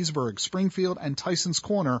 Arlington, Leesburg, Springfield, and Tyson's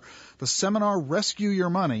Corner. The seminar, Rescue Your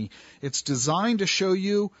Money, it's designed to show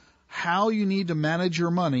you how you need to manage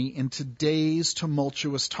your money in today's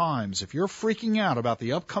tumultuous times. If you're freaking out about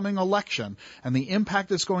the upcoming election and the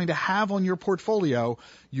impact it's going to have on your portfolio,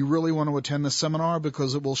 you really want to attend the seminar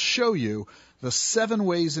because it will show you the 7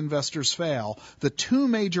 ways investors fail, the 2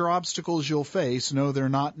 major obstacles you'll face, no, they're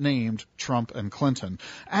not named Trump and Clinton,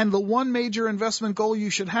 and the 1 major investment goal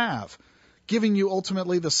you should have, giving you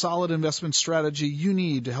ultimately the solid investment strategy you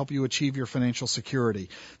need to help you achieve your financial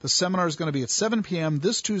security. The seminar is going to be at 7 p.m.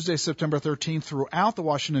 this Tuesday, September 13th, throughout the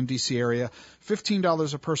Washington, D.C. area.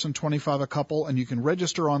 $15 a person, $25 a couple, and you can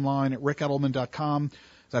register online at ricedelman.com.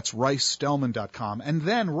 That's ricedelman.com. And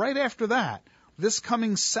then right after that, this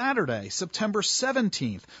coming Saturday, September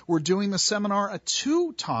 17th, we're doing the seminar at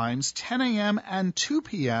 2 times, 10 a.m. and 2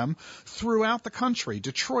 p.m. throughout the country,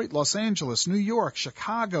 Detroit, Los Angeles, New York,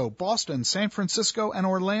 Chicago, Boston, San Francisco, and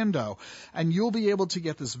Orlando. And you'll be able to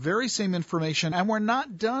get this very same information, and we're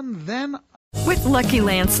not done then With Lucky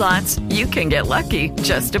Land Slots, you can get lucky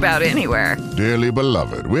just about anywhere. Dearly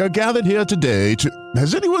beloved, we are gathered here today to...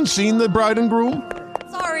 Has anyone seen the bride and groom?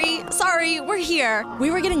 Sorry, we're here.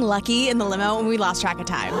 We were getting lucky in the limo and we lost track of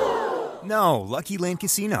time. No, Lucky Land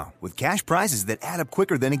Casino, with cash prizes that add up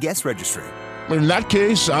quicker than a guest registry. In that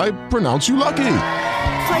case, I pronounce you lucky.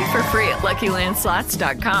 Play for free at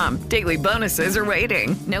LuckyLandSlots.com. Daily bonuses are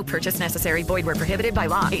waiting. No purchase necessary. Void where prohibited by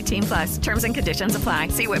law. 18+. Terms and conditions apply.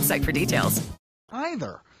 See website for details.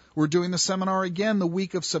 Either. We're doing the seminar again the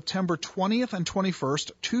week of September 20th and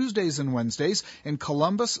 21st, Tuesdays and Wednesdays, in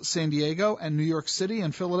Columbus, San Diego, and New York City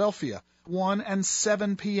and Philadelphia, 1 and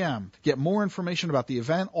 7 p.m. Get more information about the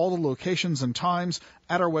event, all the locations and times,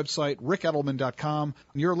 at our website, ricedelman.com.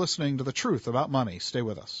 You're listening to The Truth About Money. Stay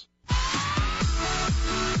with us.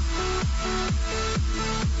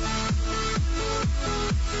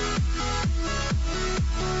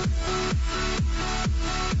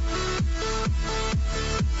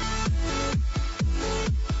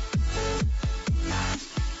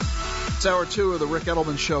 It's hour 2 of the Ric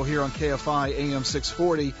Edelman Show here on KFI AM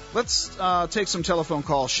 640. Let's take some telephone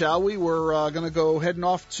calls, shall we? We're going to go heading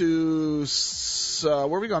off to, where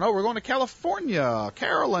are we going? Oh, we're going to California.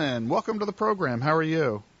 Carolyn, welcome to the program. How are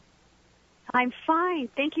you? I'm fine.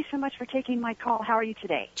 Thank you so much for taking my call. How are you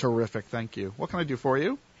today? Terrific, thank you. What can I do for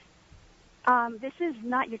you? This is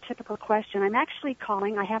not your typical question. I'm actually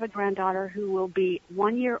calling. I have a granddaughter who will be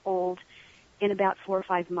 1 year old in about 4 or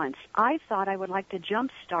 5 months. I thought I would like to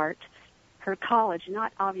jumpstart her college,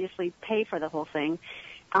 not obviously pay for the whole thing.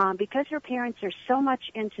 Because her parents are so much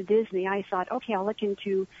into Disney, I thought, okay, I'll look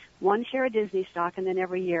into one share of Disney stock and then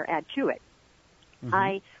every year add to it. Mm-hmm.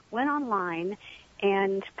 I went online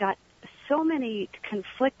and got so many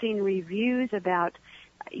conflicting reviews about,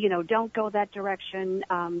 don't go that direction,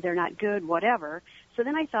 they're not good, whatever. So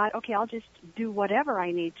then I thought, okay, I'll just do whatever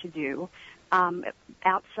I need to do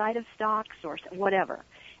outside of stocks or whatever.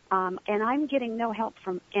 And I'm getting no help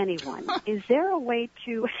from anyone. Is there a way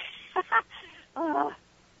to,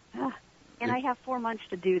 and I have 4 months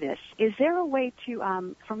to do this, is there a way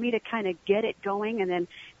to, for me to kind of get it going and then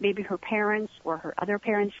maybe her parents or her other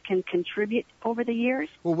parents can contribute over the years?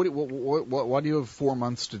 Well, why do you have 4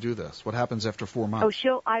 months to do this? What happens after 4 months?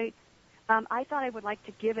 Oh, I thought I would like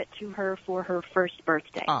to give it to her for her first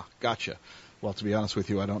birthday. Ah, gotcha. Well, to be honest with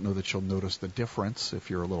you, I don't know that she'll notice the difference if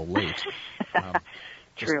you're a little late.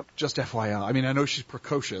 True. Just FYI. I mean, I know she's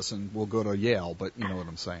precocious and will go to Yale, but you know what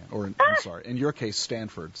I'm saying. Or, I'm sorry, in your case,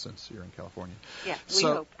 Stanford, since you're in California. Yeah, we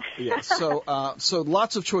hope. Yeah, so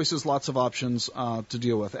lots of choices, lots of options to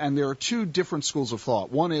deal with. And there are two different schools of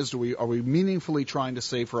thought. One is, are we meaningfully trying to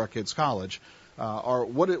save for our kids' college? Or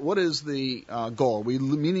what is the goal? Are we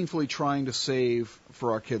meaningfully trying to save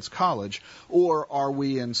for our kids' college, or are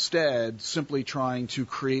we instead simply trying to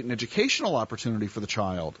create an educational opportunity for the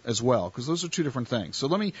child as well? Because those are two different things. So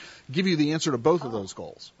let me give you the answer to both of those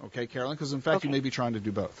goals, okay, Carolyn? Because, in fact, you may be trying to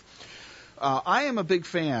do both. I am a big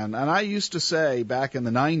fan, and I used to say back in the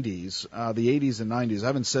 90s, the 80s and 90s, I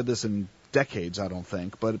haven't said this in decades, I don't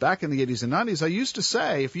think, but back in the 80s and 90s, I used to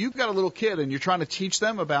say, if you've got a little kid and you're trying to teach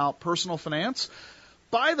them about personal finance,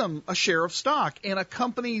 buy them a share of stock in a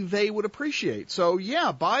company they would appreciate. So,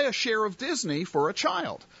 yeah, buy a share of Disney for a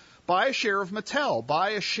child. Buy a share of Mattel.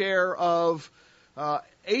 Buy a share of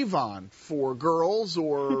Avon for girls,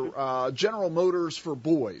 or General Motors for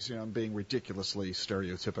boys. You know, I'm being ridiculously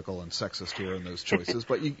stereotypical and sexist here in those choices,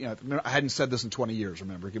 but I hadn't said this in 20 years.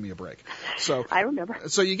 Remember, give me a break. So I remember.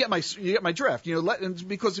 So you get my drift.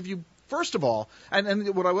 Because if you, first of all,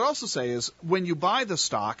 and what I would also say is, when you buy the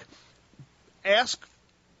stock, ask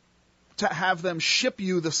to have them ship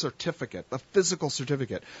you the certificate, the physical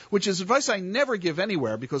certificate, which is advice I never give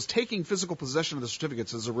anywhere, because taking physical possession of the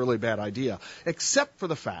certificates is a really bad idea, except for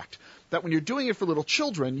the fact that when you're doing it for little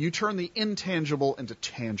children, you turn the intangible into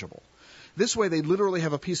tangible. This way, they literally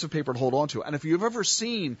have a piece of paper to hold on to. And if you've ever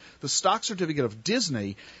seen the stock certificate of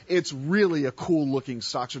Disney, it's really a cool-looking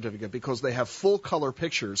stock certificate, because they have full-color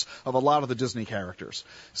pictures of a lot of the Disney characters.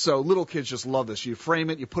 So little kids just love this. You frame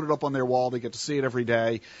it, you put it up on their wall, they get to see it every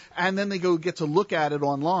day, and then they get to look at it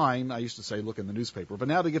online. I used to say look in the newspaper, but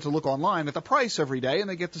now they get to look online at the price every day, and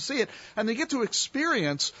they get to see it, and they get to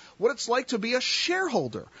experience what it's like to be a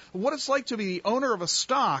shareholder, what it's like to be the owner of a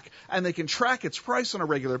stock, and they can track its price on a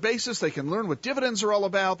regular basis. They can learn what dividends are all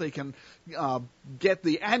about. They can get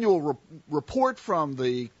the annual report from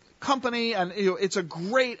the company, and it's a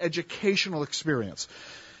great educational experience.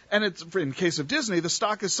 And it's, in case of Disney, the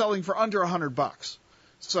stock is selling for under $100,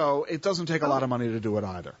 so it doesn't take a lot of money to do it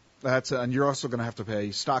either. And you're also going to have to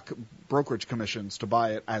pay stock brokerage commissions to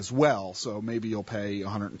buy it as well. So maybe you'll pay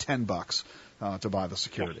 $110 to buy the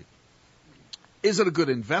security. Is it a good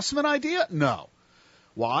investment idea? No.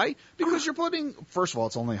 Why? Because you're putting, first of all,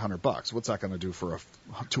 it's only $100. What's that going to do for a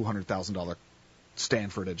 $200,000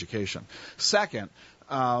 Stanford education? Second,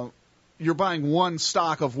 you're buying one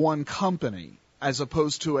stock of one company as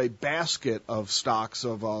opposed to a basket of stocks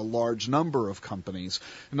of a large number of companies.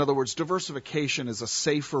 In other words, diversification is a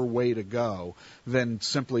safer way to go than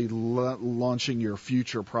simply launching your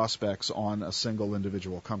future prospects on a single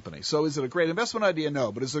individual company. So is it a great investment idea?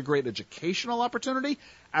 No. But is it a great educational opportunity?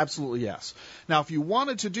 Absolutely yes. Now, if you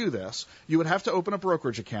wanted to do this, you would have to open a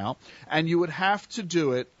brokerage account, and you would have to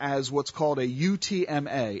do it as what's called a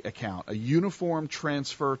UTMA account, a Uniform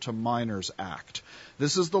Transfer to Minors Act.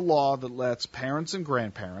 This is the law that lets parents and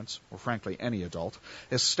grandparents, or frankly any adult,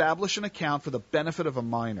 establish an account for the benefit of a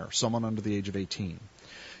minor, someone under the age of 18.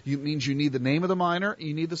 It means you need the name of the minor,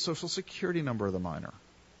 you need the Social Security number of the minor.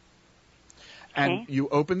 And you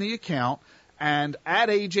open the account, and at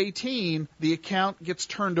age 18, the account gets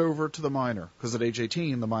turned over to the minor, because at age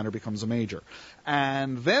 18, the minor becomes a major.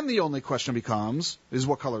 And then the only question becomes, is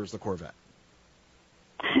what color is the Corvette?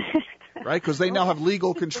 Right? Because they now have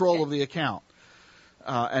legal control of the account.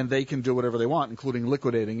 And they can do whatever they want, including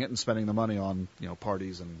liquidating it and spending the money on,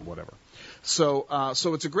 parties and whatever. So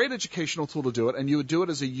it's a great educational tool to do it, and you would do it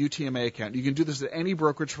as a UTMA account. You can do this at any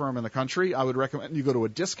brokerage firm in the country. I would recommend you go to a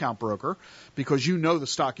discount broker because you know the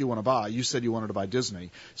stock you want to buy. You said you wanted to buy Disney.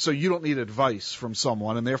 So you don't need advice from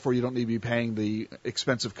someone, and therefore you don't need to be paying the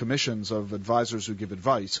expensive commissions of advisors who give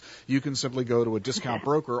advice. You can simply go to a discount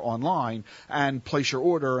broker online and place your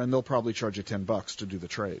order, and they'll probably charge you $10 to do the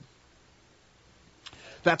trade.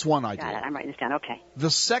 That's one idea. Got it. I'm writing this down. Okay.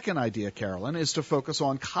 The second idea, Carolyn, is to focus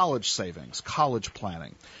on college savings, college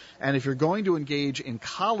planning. And if you're going to engage in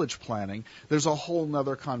college planning, there's a whole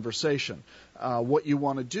other conversation. What you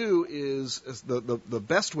want to do is the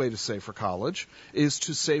best way to save for college is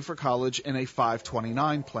to save for college in a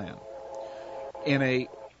 529 plan. In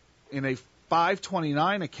a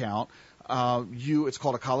 529 account, it's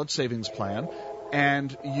called a college savings plan.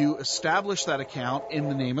 And you establish that account in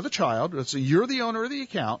the name of the child. So you're the owner of the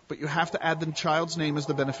account, but you have to add the child's name as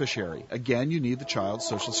the beneficiary. Again, you need the child's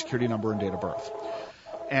Social Security number and date of birth.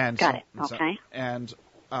 And Got it. Okay. And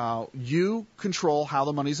you control how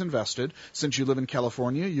the money's invested. Since you live in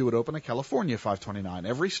California, you would open a California 529.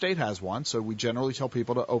 Every state has one, so we generally tell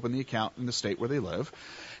people to open the account in the state where they live.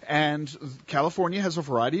 And California has a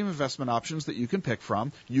variety of investment options that you can pick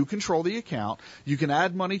from. You control the account. You can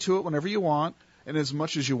add money to it whenever you want. And as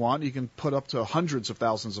much as you want, you can put up to hundreds of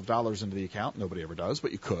thousands of dollars into the account. Nobody ever does,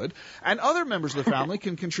 but you could. And other members of the family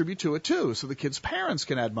can contribute to it, too. So the kids' parents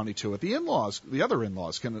can add money to it. The other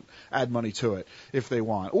in-laws can add money to it if they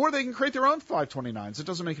want. Or they can create their own 529s. It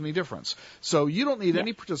doesn't make any difference. So you don't need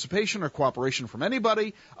any participation or cooperation from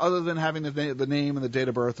anybody other than having the name and the date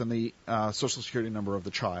of birth and the Social Security number of the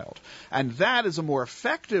child. And that is a more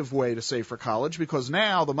effective way to save for college because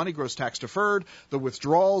now the money grows tax deferred. The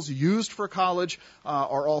withdrawals used for college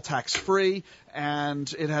are all tax-free,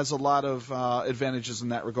 and it has a lot of advantages in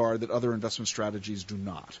that regard that other investment strategies do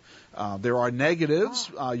not. There are negatives.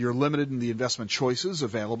 You're limited in the investment choices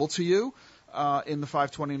available to you in the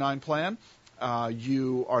 529 plan.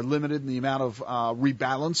 You are limited in the amount of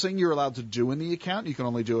rebalancing you're allowed to do in the account. You can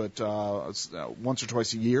only do it once or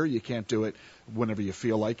twice a year. You can't do it whenever you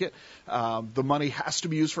feel like it. The money has to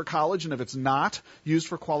be used for college, and if it's not used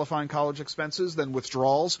for qualifying college expenses, then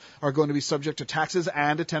withdrawals are going to be subject to taxes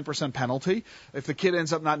and a 10% penalty. If the kid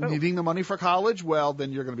ends up not needing the money for college, well,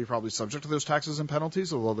 then you're going to be probably subject to those taxes and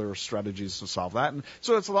penalties, although there are strategies to solve that. And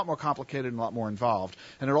so it's a lot more complicated and a lot more involved.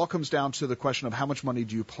 And it all comes down to the question of how much money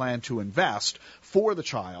do you plan to invest for the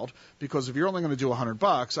child, because if you're only going to do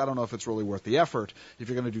 $100, I don't know if it's really worth the effort. If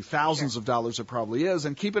you're going to do thousands of dollars, it probably is.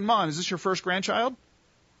 And keep in mind, is this your first grandchild?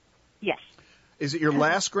 Yes. Is it your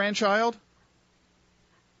last grandchild?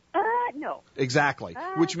 No. Exactly.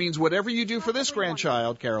 Which means whatever you do for this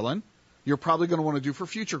grandchild, Carolyn, you're probably going to want to do for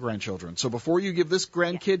future grandchildren. So before you give this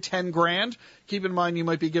grandkid $10,000, keep in mind you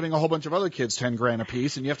might be giving a whole bunch of other kids $10,000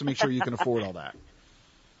 apiece, and you have to make sure you can afford all that.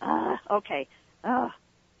 Okay.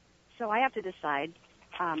 So I have to decide,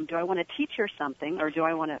 do I want to teach her something or do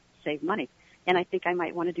I want to save money? And I think I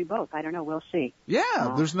might want to do both. I don't know. We'll see.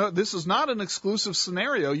 Yeah, this is not an exclusive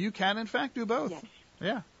scenario. You can, in fact, do both. Yes.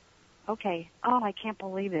 Yeah. Okay. Oh, I can't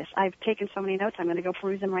believe this. I've taken so many notes. I'm going to go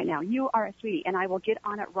peruse them right now. You are a sweetie, and I will get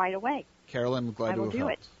on it right away. Carolyn, I'm glad to have helped. I will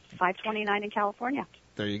do it. 529 in California.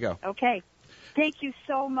 There you go. Okay. Thank you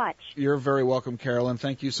so much. You're very welcome, Carolyn.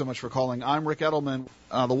 Thank you so much for calling. I'm Ric Edelman.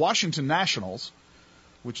 The Washington Nationals,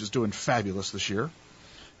 which is doing fabulous this year,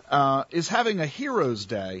 is having a Heroes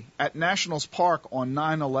Day at Nationals Park on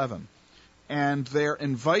 9/11. And they're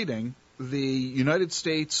inviting the United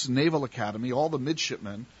States Naval Academy, all the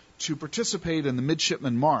midshipmen, to participate in the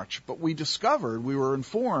Midshipman March. But we were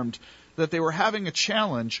informed that they were having a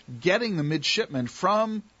challenge getting the midshipmen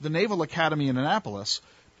from the Naval Academy in Annapolis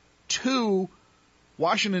to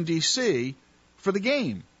Washington, D.C. for the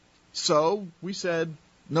game. So we said,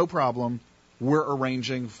 no problem, we're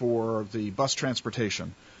arranging for the bus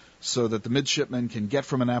transportation so that the midshipmen can get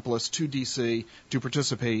from Annapolis to D.C. to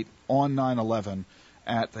participate on 9/11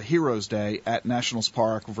 at the Heroes Day at Nationals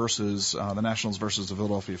Park versus the Nationals versus the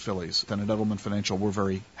Philadelphia Phillies. Then at Edelman Financial, we're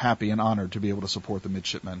very happy and honored to be able to support the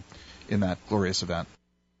midshipmen in that glorious event.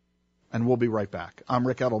 And we'll be right back. I'm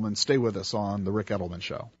Ric Edelman. Stay with us on The Ric Edelman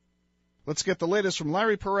Show. Let's get the latest from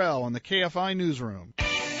Larry Perrell in the KFI Newsroom.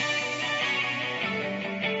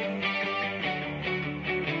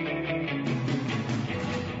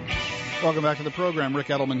 Welcome back to the program. Ric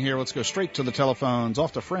Edelman here. Let's go straight to the telephones.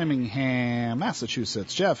 Off to Framingham,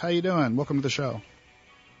 Massachusetts. Jeff, how you doing? Welcome to the show.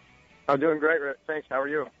 I'm doing great, Rick. Thanks. How are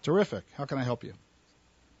you? Terrific. How can I help you?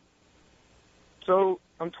 So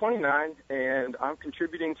I'm 29, and I'm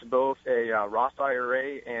contributing to both a Roth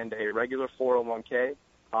IRA and a regular 401k.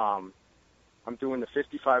 I'm doing the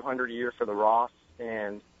 $5,500 a year for the Roth,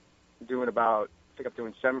 and doing I'm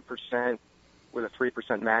doing 7% with a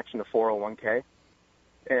 3% match in the 401k.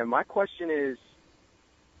 And my question is,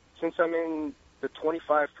 since I'm in the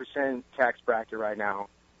 25% tax bracket right now,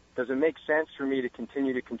 does it make sense for me to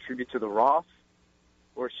continue to contribute to the Roth,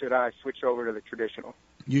 or should I switch over to the traditional?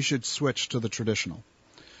 You should switch to the traditional.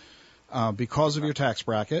 Because of your tax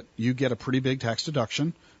bracket, you get a pretty big tax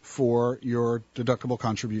deduction for your deductible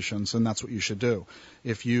contributions, and that's what you should do.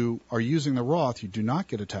 If you are using the Roth, you do not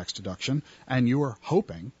get a tax deduction, and you are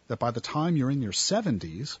hoping that by the time you're in your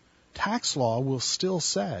 70s, tax law will still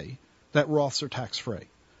say that Roths are tax-free. Do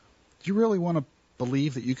you really want to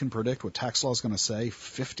believe that you can predict what tax law is going to say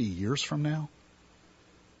 50 years from now?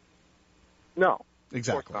 No.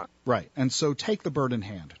 Exactly. Of course not. Right. And so take the bird in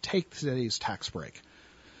hand. Take today's tax break.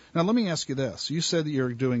 Now, let me ask you this. You said that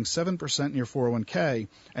you're doing 7% in your 401k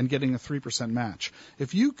and getting a 3% match.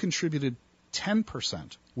 If you contributed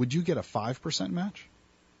 10%, would you get a 5% match?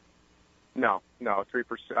 No,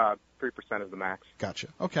 3% is the max. Gotcha.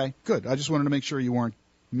 Okay, good. I just wanted to make sure you weren't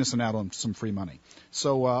missing out on some free money.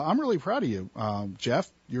 So I'm really proud of you, Jeff.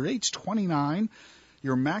 You're age 29.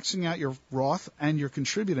 You're maxing out your Roth, and you're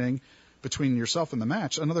contributing between yourself and the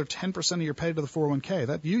match another 10% of your pay to the 401k.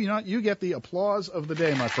 That you get the applause of the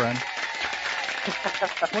day, my friend.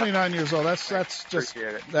 29 years old.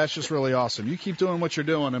 That's just really awesome. You keep doing what you're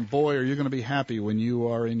doing, and boy, are you going to be happy when you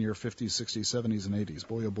are in your 50s, 60s, 70s, and 80s.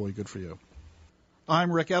 Boy, oh boy, good for you.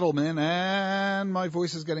 I'm Ric Edelman, and my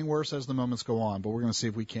voice is getting worse as the moments go on, but we're going to see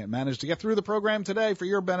if we can't manage to get through the program today for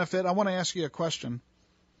your benefit. I want to ask you a question.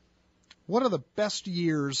 What are the best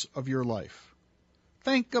years of your life?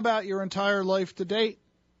 Think about your entire life to date.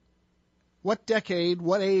 What decade,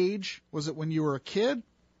 what age? Was it when you were a kid?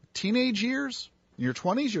 Teenage years? In your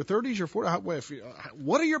 20s, your 30s, your 40s?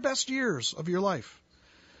 What are your best years of your life?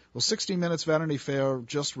 Well, 60 Minutes Vanity Fair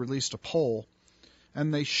just released a poll,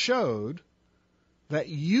 and they showed that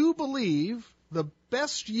you believe the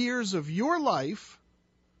best years of your life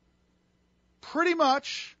pretty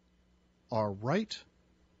much are right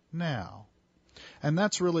now. And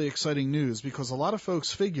that's really exciting news, because a lot of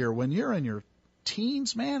folks figure when you're in your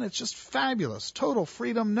teens, man, it's just fabulous. Total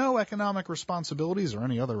freedom, no economic responsibilities or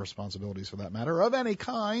any other responsibilities for that matter of any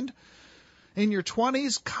kind. In your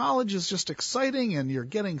 20s, college is just exciting, and you're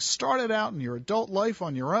getting started out in your adult life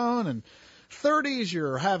on your own. And 30s,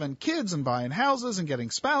 you're having kids and buying houses and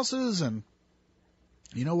getting spouses. And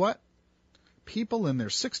you know what? People in their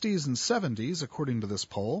 60s and 70s, according to this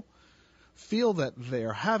poll, feel that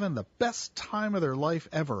they're having the best time of their life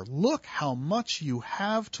ever. Look how much you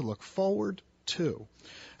have to look forward to.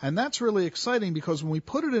 And that's really exciting, because when we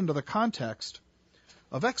put it into the context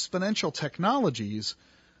of exponential technologies,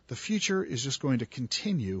 the future is just going to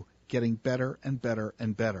continue getting better and better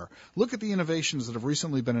and better. Look at the innovations that have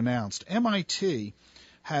recently been announced. MIT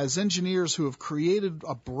has engineers who have created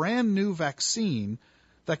a brand new vaccine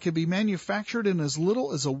that could be manufactured in as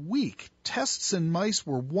little as a week. Tests in mice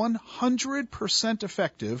were 100%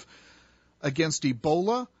 effective against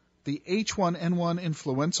Ebola, the H1N1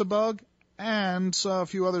 influenza bug, and a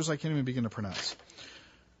few others I can't even begin to pronounce.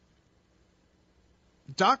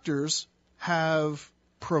 Doctors have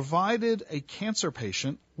provided a cancer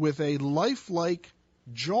patient with a lifelike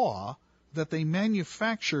jaw that they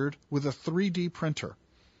manufactured with a 3D printer.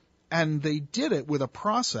 And they did it with a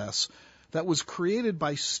process that was created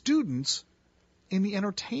by students in the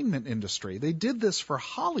entertainment industry. They did this for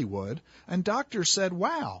Hollywood, and doctors said,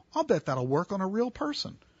 wow, I'll bet that'll work on a real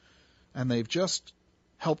person. and they've just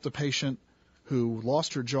helped a patient who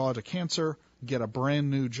lost her jaw to cancer get a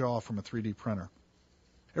brand new jaw from a 3D printer.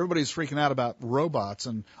 Everybody's freaking out about robots,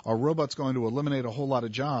 and are robots going to eliminate a whole lot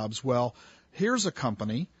of jobs? Well, here's a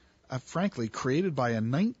company, frankly, created by a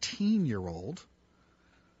 19-year-old,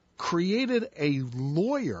 created a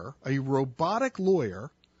lawyer, a robotic lawyer,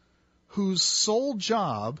 whose sole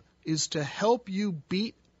job is to help you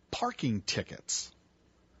beat parking tickets.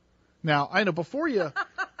 Now, I know before you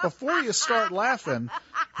start laughing,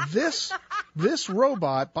 this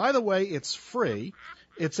robot, by the way, it's free.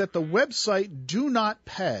 It's at the website Do Not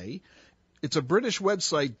Pay. It's a British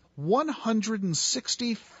website,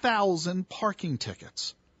 160,000 parking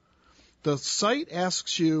tickets. The site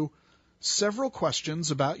asks you several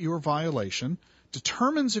questions about your violation,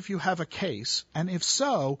 determines if you have a case, and if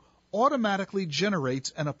so, automatically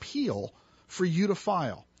generates an appeal for you to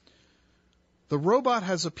file. The robot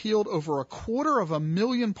has appealed over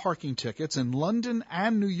 250,000 parking tickets in London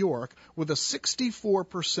and New York with a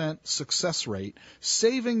 64% success rate,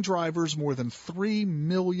 saving drivers more than $3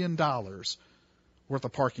 million worth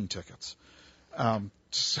of parking tickets.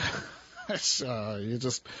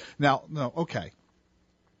 Okay.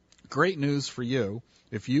 Great news for you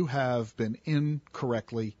if you have been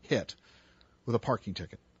incorrectly hit with a parking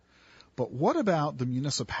ticket. But what about the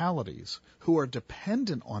municipalities who are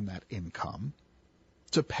dependent on that income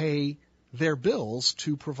to pay their bills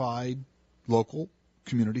to provide local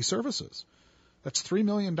community services? That's $3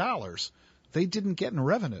 million they didn't get in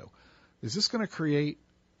revenue. Is this going to create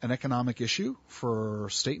an economic issue for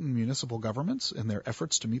state and municipal governments in their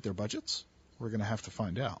efforts to meet their budgets? We're going to have to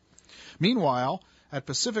find out. Meanwhile, at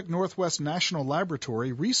Pacific Northwest National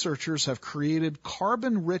Laboratory, researchers have created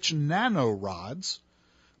carbon-rich nanorods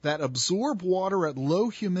that absorb water at low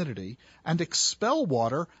humidity and expel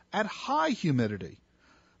water at high humidity.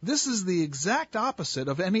 This is the exact opposite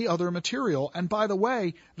of any other material, and by the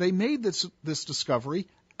way, they made this discovery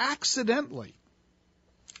accidentally.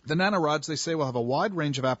 The nanorods, they say, will have a wide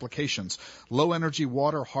range of applications: low-energy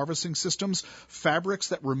water harvesting systems, fabrics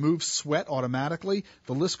that remove sweat automatically.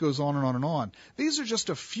 The list goes on and on and on. These are just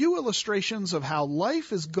a few illustrations of how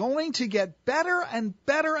life is going to get better and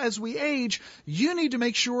better as we age. You need to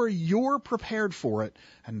make sure you're prepared for it,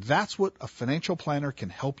 and that's what a financial planner can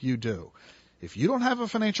help you do. If you don't have a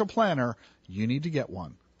financial planner, you need to get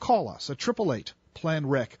one. Call us at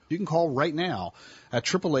 888-PLAN-RIC. You can call right now at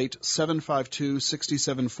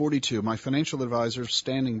 888-752-6742. My financial advisor is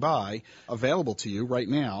standing by, available to you right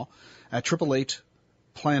now at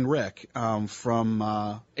 888-PLAN-RIC from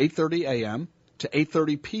 8:30 a.m. to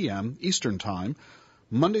 8:30 p.m. Eastern Time,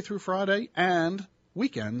 Monday through Friday, and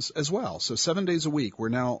weekends as well. So 7 days a week. We're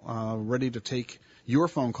now ready to take your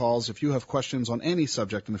phone calls if you have questions on any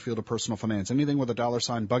subject in the field of personal finance, anything with a dollar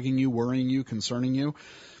sign bugging you, worrying you, concerning you,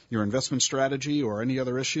 your investment strategy, or any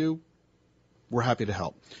other issue. We're happy to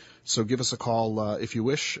help. So give us a call if you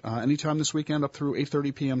wish, anytime this weekend up through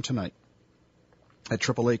 8:30 p.m. tonight at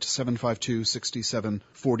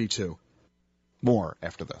 888-752-6742. More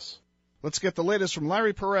after this. Let's get the latest from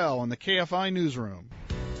Larry Perrell in the KFI newsroom.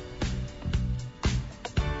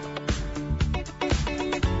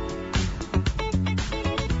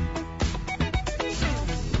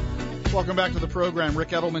 Welcome back to the program. Ric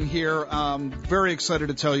Edelman here. Very excited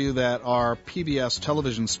to tell you that our PBS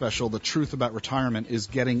television special, The Truth About Retirement, is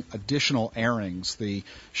getting additional airings. The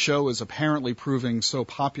show is apparently proving so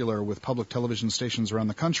popular with public television stations around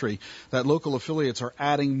the country that local affiliates are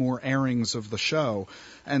adding more airings of the show.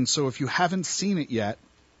 And so if you haven't seen it yet,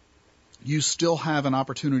 you still have an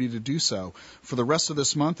opportunity to do so. For the rest of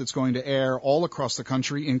this month, it's going to air all across the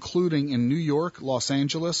country, including in New York, Los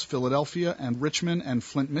Angeles, Philadelphia, and Richmond and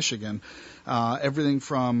Flint, Michigan. Everything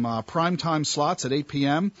from primetime slots at 8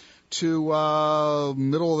 p.m. to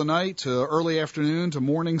middle of the night to early afternoon to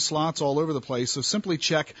morning slots all over the place. So simply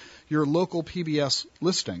check your local PBS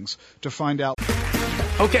listings to find out.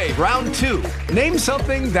 Okay, round two. Name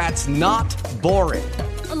something that's not boring.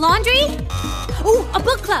 A laundry? Ooh, a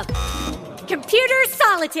book club. Computer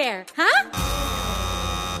solitaire, huh?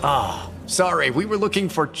 Ah, sorry, we were looking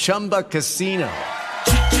for Chumba Casino.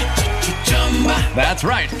 That's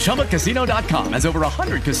right, ChumbaCasino.com has over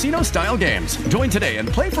 100 casino-style games. Join today and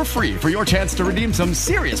play for free for your chance to redeem some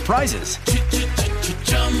serious prizes.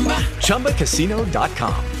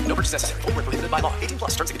 ChumbaCasino.com. No purchase necessary. Void where prohibited by law. 18+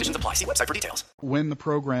 terms and conditions apply. See website for details. When the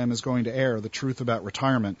program is going to air, The Truth About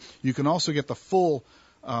Retirement, you can also get the full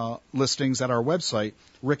listings at our website,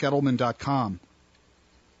 ricedelman.com.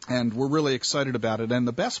 And we're really excited about it. And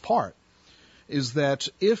the best part is that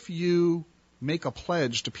if you make a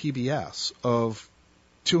pledge to PBS of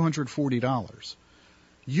 $240,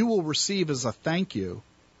 you will receive as a thank you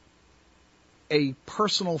a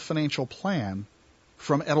personal financial plan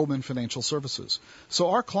from Edelman Financial Services. So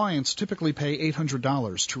our clients typically pay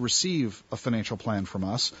 $800 to receive a financial plan from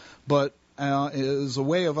us, but as a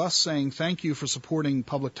way of us saying thank you for supporting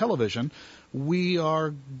public television, we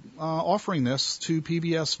are offering this to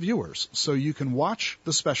PBS viewers. So you can watch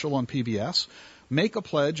the special on PBS, make a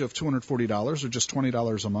pledge of $240 or just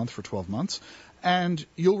 $20 a month for 12 months, and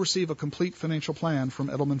you'll receive a complete financial plan from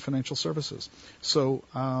Edelman Financial Services. So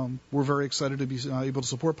we're very excited to be able to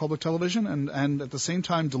support public television and at the same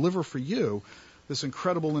time deliver for you this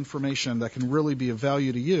incredible information that can really be of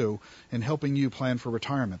value to you in helping you plan for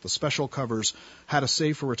retirement. The special covers how to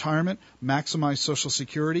save for retirement, maximize Social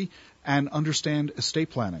Security, and understand estate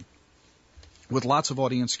planning, with lots of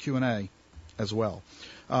audience Q&A as well.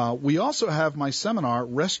 We also have my seminar,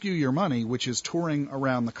 Rescue Your Money, which is touring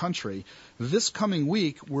around the country. This coming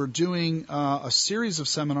week, we're doing a series of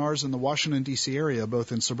seminars in the Washington, D.C. area,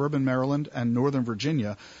 both in suburban Maryland and Northern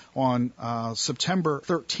Virginia, on September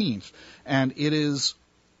 13th. And it is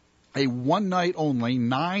a one-night only,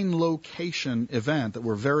 9-location event that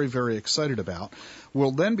we're very, very excited about.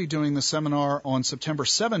 We'll then be doing the seminar on September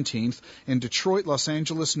 17th in Detroit, Los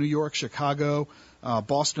Angeles, New York, Chicago,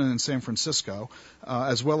 Boston, and San Francisco,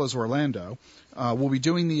 as well as Orlando. We'll be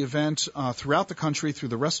doing the event throughout the country through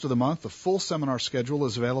the rest of the month. The full seminar schedule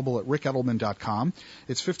is available at ricedelman.com.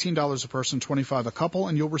 It's $15 a person, $25 a couple,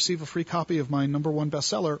 and you'll receive a free copy of my #1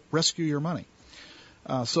 bestseller, Rescue Your Money.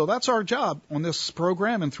 So that's our job on this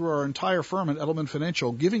program and through our entire firm at Edelman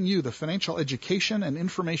Financial, giving you the financial education and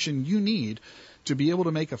information you need to be able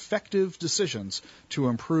to make effective decisions to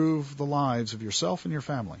improve the lives of yourself and your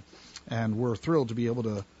family. And we're thrilled to be able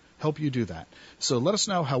to help you do that. So let us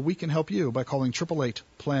know how we can help you by calling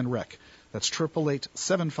 888-PLAN-REC. That's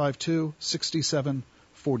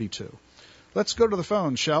 888-752-6742. Let's go to the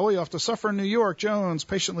phone, shall we? Off to Suffern, New York. Jones,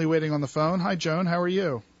 patiently waiting on the phone. Hi, Joan. How are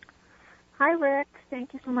you? Hi, Rick.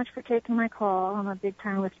 Thank you so much for taking my call. I'm a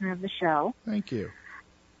big-time listener of the show. Thank you.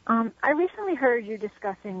 I recently heard you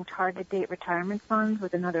discussing target date retirement funds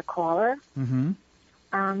with another caller. Mm-hmm.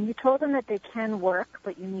 You told them that they can work,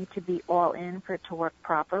 but you need to be all in for it to work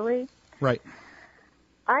properly. Right.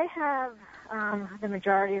 I have the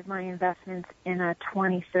majority of my investments in a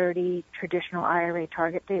 2030 traditional IRA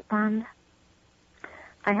target date fund.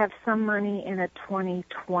 I have some money in a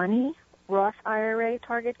 2020 Roth IRA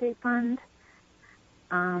target date fund.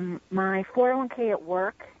 My 401k at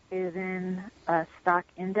work is in a stock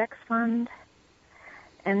index fund.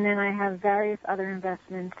 And then I have various other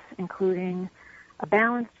investments, including a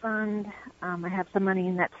balanced fund. I have some money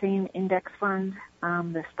in that same index fund,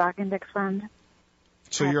 the stock index fund.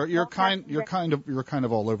 So you're kind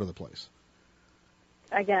of all over the place.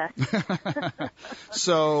 I guess.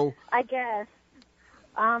 So I guess.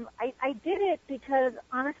 I did it because,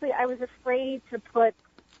 honestly, I was afraid to put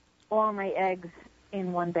all my eggs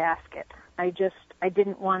in one basket. I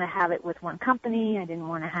didn't want to have it with one company. I didn't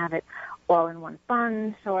want to have it all in one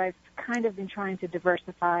fund. So I've kind of been trying to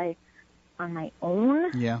diversify on my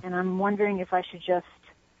own. Yeah. And I'm wondering if I should just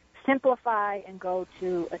simplify and go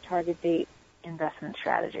to a target date investment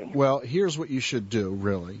strategy. Well, here's what you should do,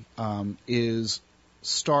 really, is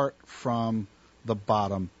start from the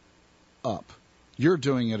bottom up. You're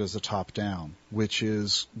doing it as a top-down, which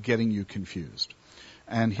is getting you confused.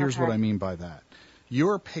 And here's what I mean by that.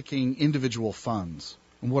 You're picking individual funds.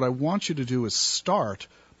 And what I want you to do is start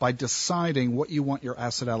by deciding what you want your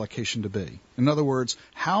asset allocation to be. In other words,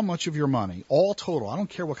 how much of your money, all total, I don't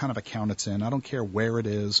care what kind of account it's in, I don't care where it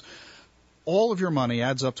is, all of your money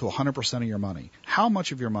adds up to 100% of your money. How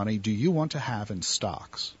much of your money do you want to have in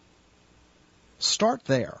stocks? Start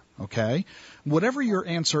there, okay? Whatever your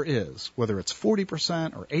answer is, whether it's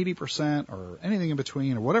 40% or 80% or anything in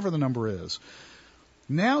between or whatever the number is,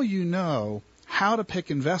 now you know how to pick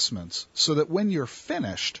investments so that when you're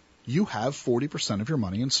finished, you have 40% of your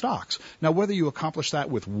money in stocks. Now, whether you accomplish that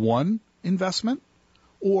with one investment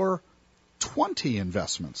or 20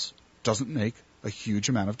 investments doesn't make a huge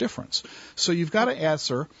amount of difference. So you've got to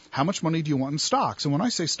answer, how much money do you want in stocks? And when I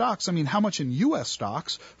say stocks, I mean how much in U.S.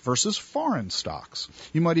 stocks versus foreign stocks.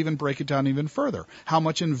 You might even break it down even further. How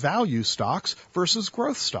much in value stocks versus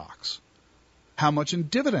growth stocks? How much in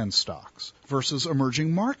dividend stocks versus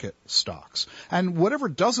emerging market stocks? And whatever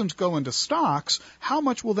doesn't go into stocks, how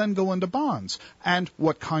much will then go into bonds? And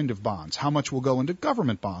what kind of bonds? How much will go into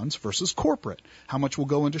government bonds versus corporate? How much will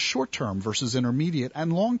go into short-term versus intermediate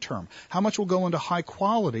and long-term? How much will go into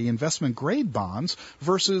high-quality investment-grade bonds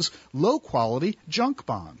versus low-quality junk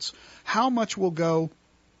bonds? How much will go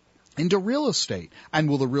into real estate. And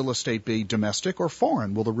will the real estate be domestic or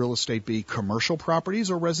foreign? Will the real estate be commercial properties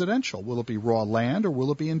or residential? Will it be raw land or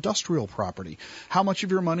will it be industrial property? How much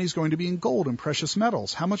of your money is going to be in gold and precious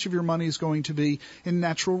metals? How much of your money is going to be in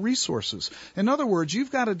natural resources? In other words,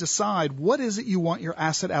 you've got to decide what is it you want your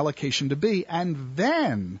asset allocation to be, and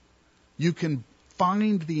then you can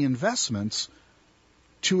find the investments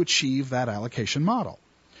to achieve that allocation model.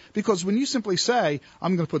 Because when you simply say,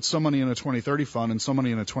 I'm going to put some money in a 2030 fund and some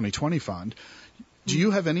money in a 2020 fund, do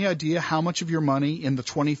you have any idea how much of your money in the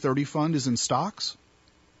 2030 fund is in stocks?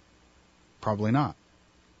 Probably not.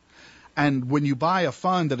 And when you buy a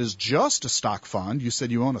fund that is just a stock fund, you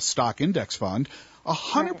said you own a stock index fund,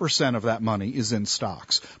 100% of that money is in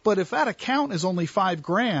stocks. But if that account is only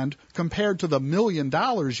 $5,000 compared to the $1 million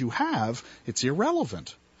you have, it's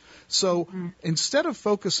irrelevant. So instead of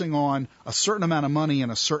focusing on a certain amount of money in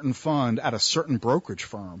a certain fund at a certain brokerage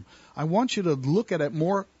firm, I want you to look at it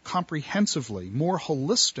more comprehensively, more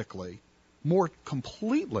holistically, more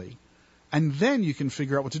completely, and then you can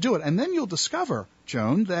figure out what to do it. And then you'll discover,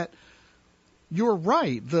 Joan, that you're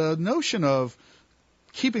right. The notion of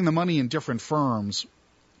keeping the money in different firms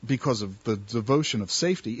because of the devotion of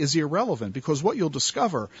safety is irrelevant, because what you'll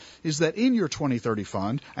discover is that in your 2030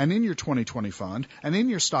 fund and in your 2020 fund and in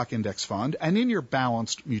your stock index fund and in your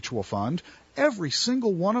balanced mutual fund, every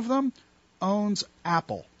single one of them owns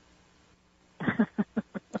Apple.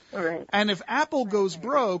 Right. And if Apple goes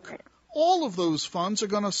broke, all of those funds are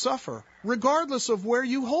going to suffer, regardless of where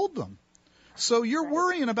you hold them. So you're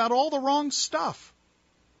worrying about all the wrong stuff.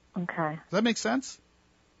 Okay. Does that make sense?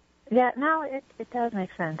 Yeah, no, it does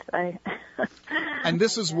make sense. And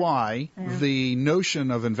this is why the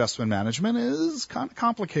notion of investment management is kind of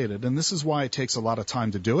complicated, and this is why it takes a lot of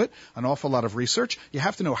time to do it, an awful lot of research. You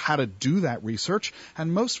have to know how to do that research,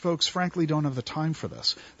 and most folks, frankly, don't have the time for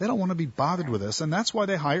this. They don't want to be bothered with this, and that's why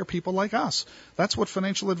they hire people like us. That's what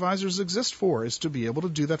financial advisors exist for, is to be able to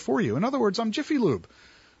do that for you. In other words, I'm Jiffy Lube.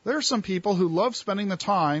 There are some people who love spending the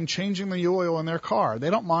time changing the oil in their car. They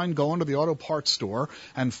don't mind going to the auto parts store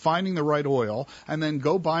and finding the right oil and then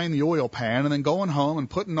go buying the oil pan and then going home and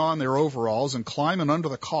putting on their overalls and climbing under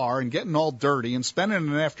the car and getting all dirty and spending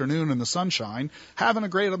an afternoon in the sunshine, having a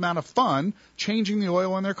great amount of fun changing the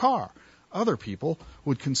oil in their car. Other people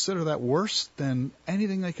would consider that worse than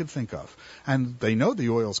anything they could think of. And they know the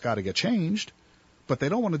oil's got to get changed, but they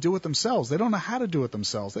don't want to do it themselves. They don't know how to do it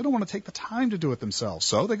themselves. They don't want to take the time to do it themselves.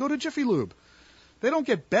 So they go to Jiffy Lube. They don't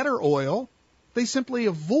get better oil. They simply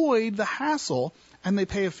avoid the hassle, and they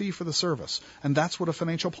pay a fee for the service. And that's what a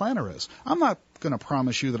financial planner is. I'm not going to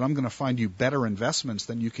promise you that I'm going to find you better investments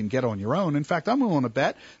than you can get on your own. In fact, I'm willing to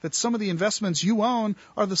bet that some of the investments you own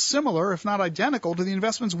are the similar, if not identical, to the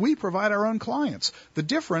investments we provide our own clients. The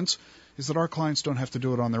difference is that our clients don't have to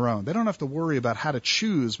do it on their own. They don't have to worry about how to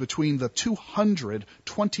choose between the 200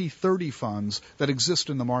 2030 funds that exist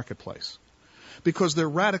in the marketplace, because they're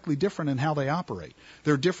radically different in how they operate.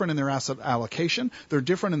 They're different in their asset allocation. They're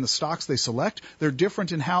different in the stocks they select. They're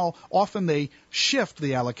different in how often they shift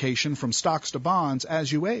the allocation from stocks to bonds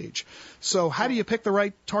as you age. So how do you pick the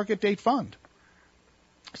right target date fund?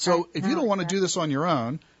 So if you don't want to do this on your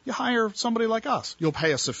own, you hire somebody like us. You'll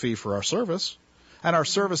pay us a fee for our service. And our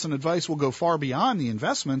service and advice will go far beyond the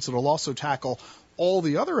investments. It'll also tackle all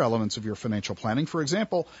the other elements of your financial planning. For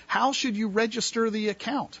example, how should you register the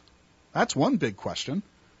account? That's one big question.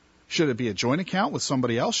 Should it be a joint account with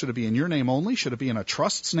somebody else? Should it be in your name only? Should it be in a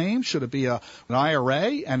trust's name? Should it be an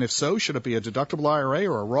IRA? And if so, should it be a deductible IRA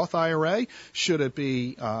or a Roth IRA? Should it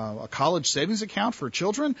be a college savings account for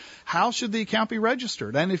children? How should the account be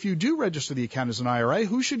registered? And if you do register the account as an IRA,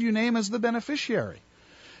 who should you name as the beneficiary?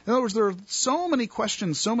 In other words, there are so many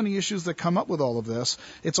questions, so many issues that come up with all of this.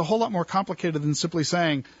 It's a whole lot more complicated than simply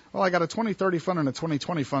saying, well, I got a 2030 fund and a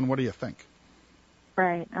 2020 fund. What do you think?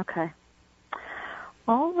 Right. Okay.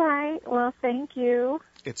 All right. Well, thank you.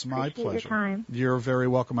 It's my Appreciate pleasure. Your time. You're very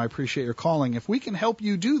welcome. I appreciate your calling. If we can help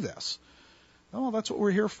you do this, well, that's what we're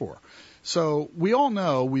here for. So we all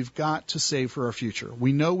know we've got to save for our future.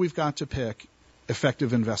 We know we've got to pick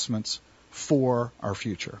effective investments for our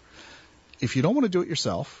future. If you don't want to do it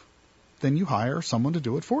yourself, then you hire someone to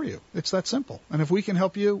do it for you. It's that simple. And if we can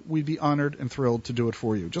help you, we'd be honored and thrilled to do it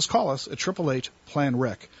for you. Just call us at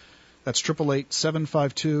 888-PLAN-RIC. That's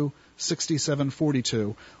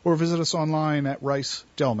 888-752-6742. Or visit us online at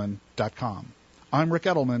ricedelman.com. I'm Ric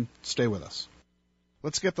Edelman. Stay with us.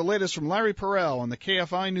 Let's get the latest from Larry Perrell in the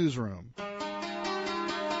KFI newsroom.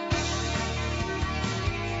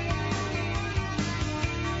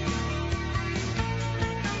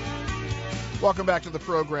 Welcome back to the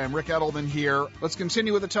program. Ric Edelman here. Let's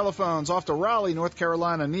continue with the telephones. Off to Raleigh, North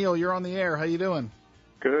Carolina. Neil, you're on the air. How you doing?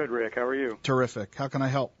 Good, Rick. How are you? Terrific. How can I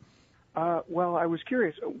help? Well, I was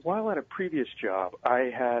curious. While at a previous job,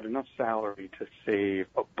 I had enough salary to save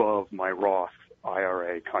above my Roth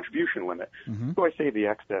IRA contribution limit. Mm-hmm. So I saved the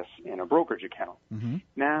excess in a brokerage account. Mm-hmm.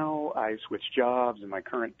 Now I've switched jobs, and my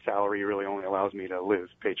current salary really only allows me to live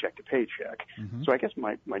paycheck to paycheck. Mm-hmm. So I guess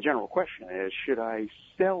my general question is, should I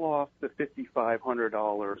sell off the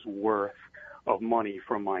 $5,500 worth of money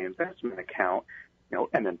from my investment account,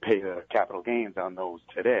 and then pay the capital gains on those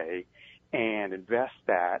today, and invest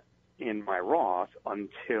that in my Roth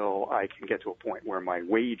until I can get to a point where my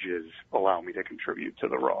wages allow me to contribute to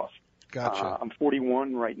the Roth? Gotcha. I'm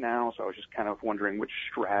 41 right now, so I was just kind of wondering which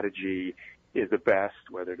strategy is the best,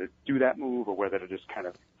 whether to do that move or whether to just kind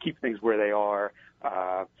of keep things where they are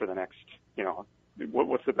for the next,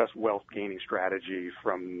 what's the best wealth gaining strategy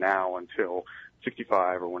from now until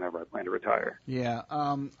 65 or whenever I plan to retire? Yeah.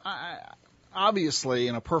 Obviously,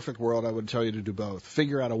 in a perfect world, I would tell you to do both.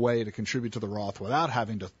 Figure out a way to contribute to the Roth without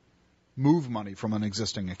having to move money from an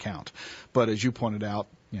existing account. But as you pointed out,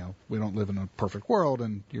 we don't live in a perfect world,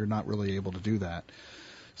 and you're not really able to do that.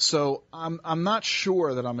 So I'm not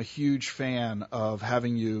sure that I'm a huge fan of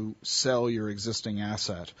having you sell your existing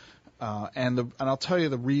asset. And I'll tell you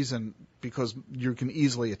the reason, because you can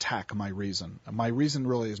easily attack my reason. My reason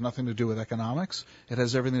really has nothing to do with economics. It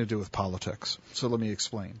has everything to do with politics. So let me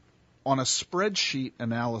explain. On a spreadsheet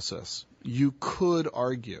analysis, you could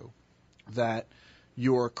argue that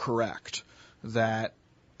you're correct, that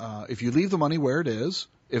if you leave the money where it is,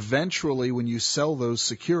 eventually when you sell those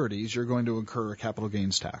securities, you're going to incur a capital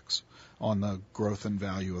gains tax on the growth and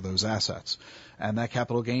value of those assets. And that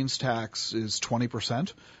capital gains tax is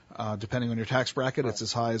 20%. Depending on your tax bracket, it's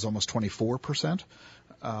as high as almost 24%.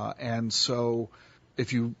 And so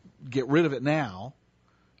if you get rid of it now,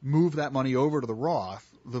 move that money over to the Roth,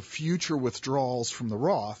 the future withdrawals from the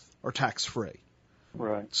Roth are tax-free.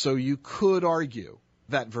 Right. So you could argue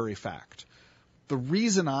that very fact. The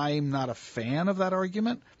reason I'm not a fan of that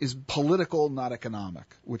argument is political, not economic,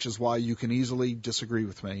 which is why you can easily disagree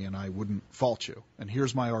with me and I wouldn't fault you. And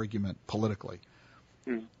here's my argument politically.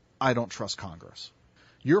 I don't trust Congress.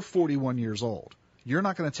 You're 41 years old. You're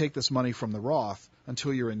not going to take this money from the Roth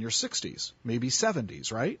until you're in your 60s, maybe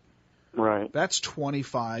 70s, right? Right. That's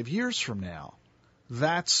 25 years from now.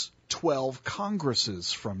 That's 12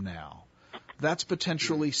 Congresses from now. That's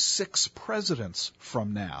potentially 6 presidents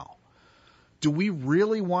from now. Do we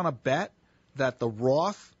really want to bet that the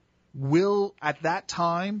Roth will, at that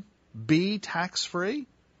time, be tax-free?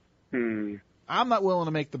 I'm not willing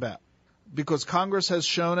to make the bet, because Congress has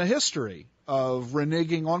shown a history of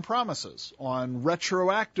reneging on promises, on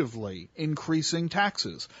retroactively increasing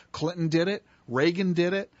taxes. Clinton did it. Reagan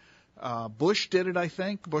did it. Bush did it, I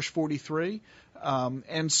think, Bush 43.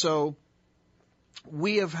 And so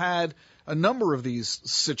we have had a number of these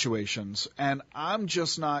situations, and I'm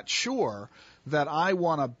just not sure that I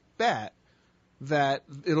want to bet that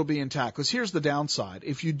it'll be intact. Because here's the downside.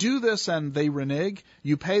 If you do this and they renege,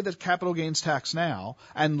 you pay the capital gains tax now,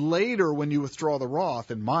 and later when you withdraw the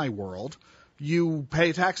Roth, in my world, you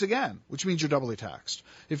pay tax again, which means you're doubly taxed.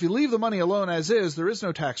 If you leave the money alone as is, there is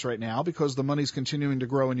no tax right now because the money's continuing to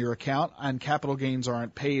grow in your account and capital gains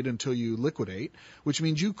aren't paid until you liquidate, which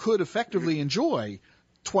means you could effectively enjoy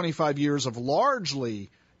 25 years of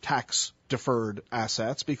largely tax-deferred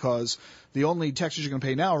assets, because the only taxes you're going to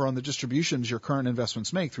pay now are on the distributions your current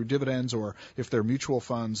investments make through dividends, or if they're mutual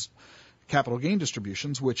funds, capital gain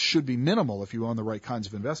distributions, which should be minimal if you own the right kinds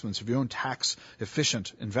of investments, if you own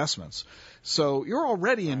tax-efficient investments. So you're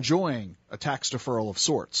already enjoying a tax deferral of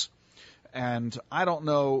sorts. And I don't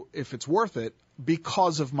know if it's worth it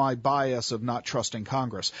because of my bias of not trusting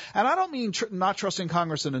Congress. And I don't mean not trusting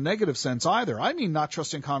Congress in a negative sense either. I mean not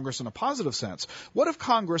trusting Congress in a positive sense. What if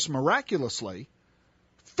Congress miraculously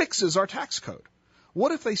fixes our tax code?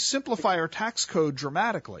 What if they simplify our tax code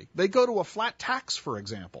dramatically? They go to a flat tax, for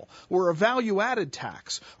example, or a value-added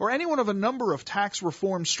tax, or any one of a number of tax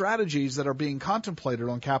reform strategies that are being contemplated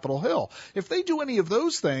on Capitol Hill. If they do any of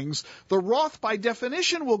those things, the Roth, by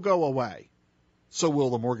definition, will go away. So will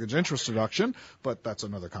the mortgage interest deduction, but that's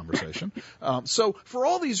another conversation. So for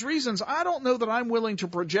all these reasons, I don't know that I'm willing to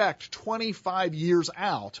project 25 years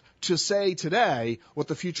out to say today what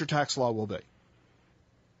the future tax law will be.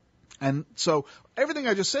 And so everything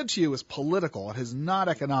I just said to you is political. It is not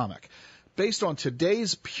economic. Based on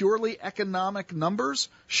today's purely economic numbers,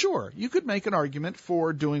 sure, you could make an argument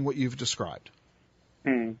for doing what you've described.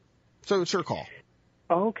 So it's your call.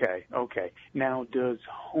 Okay. Now, does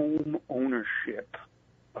home ownership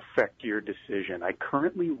affect your decision? I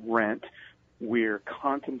currently rent. We're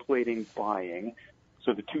contemplating buying.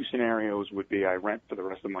 So the two scenarios would be I rent for the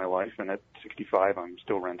rest of my life, and at 65 I'm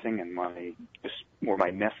still renting, and my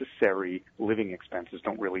necessary living expenses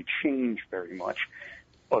don't really change very much.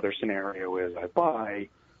 Other scenario is I buy.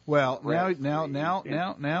 Well, now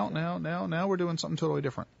we're doing something totally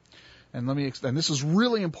different. And let me explain. This is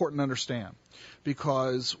really important to understand,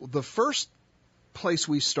 because the first place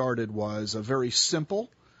we started was a very simple,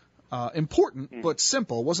 important but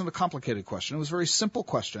simple. It wasn't a complicated question. It was a very simple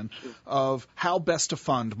question of how best to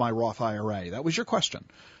fund my Roth IRA. That was your question.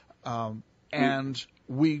 And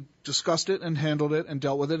we discussed it and handled it and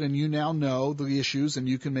dealt with it, and you now know the issues, and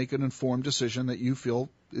you can make an informed decision that you feel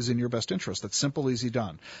is in your best interest. That's simple, easy,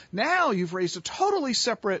 done. Now you've raised a totally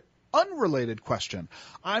separate, unrelated question.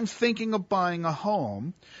 I'm thinking of buying a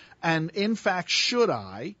home, and in fact, should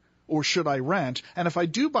I or should I rent? And if I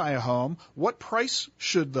do buy a home, what price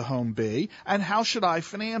should the home be, and how should I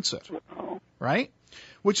finance it? Right?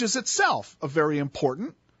 Which is itself a very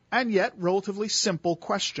important and yet relatively simple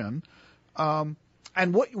question.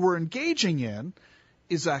 And what we're engaging in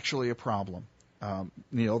is actually a problem,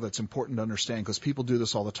 Neil, that's important to understand, because people do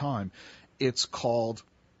this all the time. It's called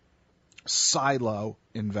silo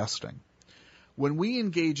investing. When we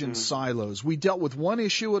engage in silos, we dealt with one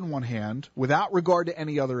issue in one hand without regard to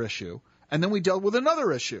any other issue, and then we dealt with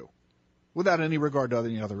another issue without any regard to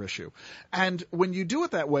any other issue. And when you do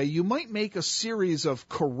it that way, you might make a series of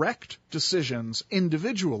correct decisions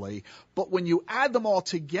individually, but when you add them all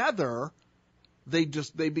together, they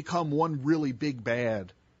become one really big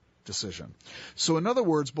bad decision. So in other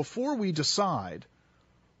words, before we decide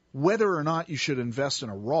whether or not you should invest in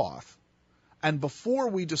a Roth, and before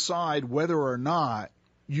we decide whether or not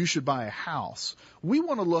you should buy a house, we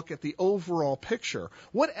want to look at the overall picture.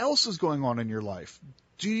 What else is going on in your life?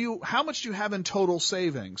 How much do you have in total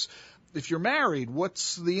savings? If you're married,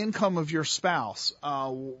 what's the income of your spouse?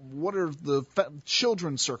 What are the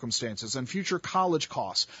children's circumstances and future college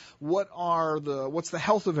costs? What's the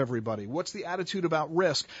health of everybody? What's the attitude about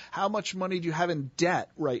risk? How much money do you have in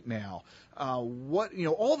debt right now?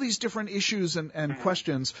 All these different issues and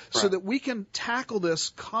questions, so that we can tackle this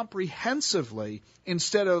comprehensively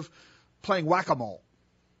instead of playing whack-a-mole,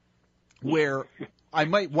 where I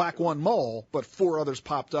might whack one mole, but four others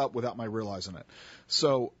popped up without my realizing it.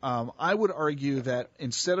 So I would argue that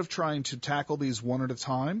instead of trying to tackle these one at a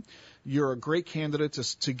time, you're a great candidate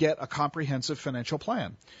to get a comprehensive financial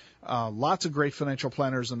plan. Lots of great financial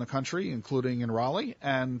planners in the country, including in Raleigh,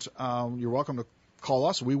 and you're welcome to call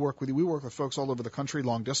us. We work with folks all over the country,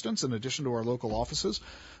 long distance, in addition to our local offices,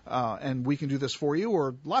 and we can do this for you,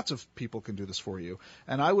 or lots of people can do this for you.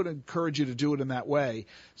 And I would encourage you to do it in that way,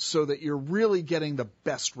 so that you're really getting the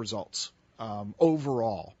best results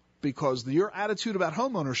overall. Because your attitude about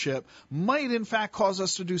home ownership might, in fact, cause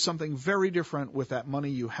us to do something very different with that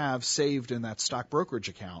money you have saved in that stock brokerage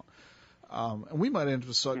account. And we might end up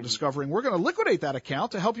discovering we're going to liquidate that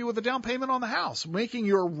account to help you with the down payment on the house, making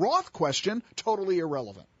your Roth question totally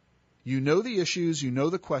irrelevant. You know the issues, you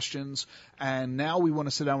know the questions, and now we want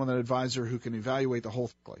to sit down with an advisor who can evaluate the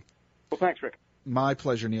whole thing. Well, thanks, Rick. My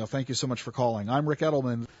pleasure, Neil. Thank you so much for calling. I'm Ric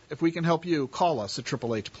Edelman. If we can help you, call us at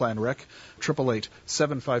 888-PLAN-RIC,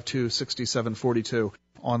 888-752-6742,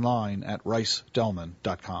 online at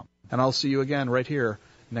ricedelman.com. And I'll see you again right here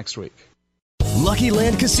next week. Lucky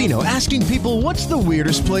Land Casino, asking people, what's the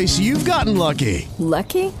weirdest place you've gotten lucky?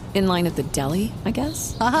 Lucky? In line at the deli, I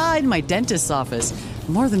guess? Aha, in my dentist's office.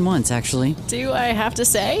 More than once, actually. Do I have to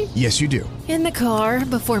say? Yes, you do. In the car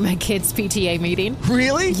before my kids' PTA meeting.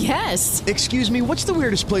 Really? Yes. Excuse me, what's the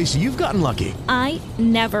weirdest place you've gotten lucky? I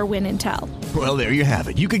never win and tell. Well, there you have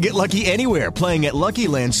it. You can get lucky anywhere, playing at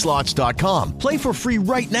LuckyLandSlots.com. Play for free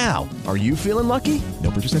right now. Are you feeling lucky?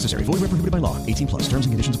 No purchase necessary. Void where prohibited by law. 18+. Terms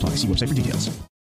and conditions apply. See website for details.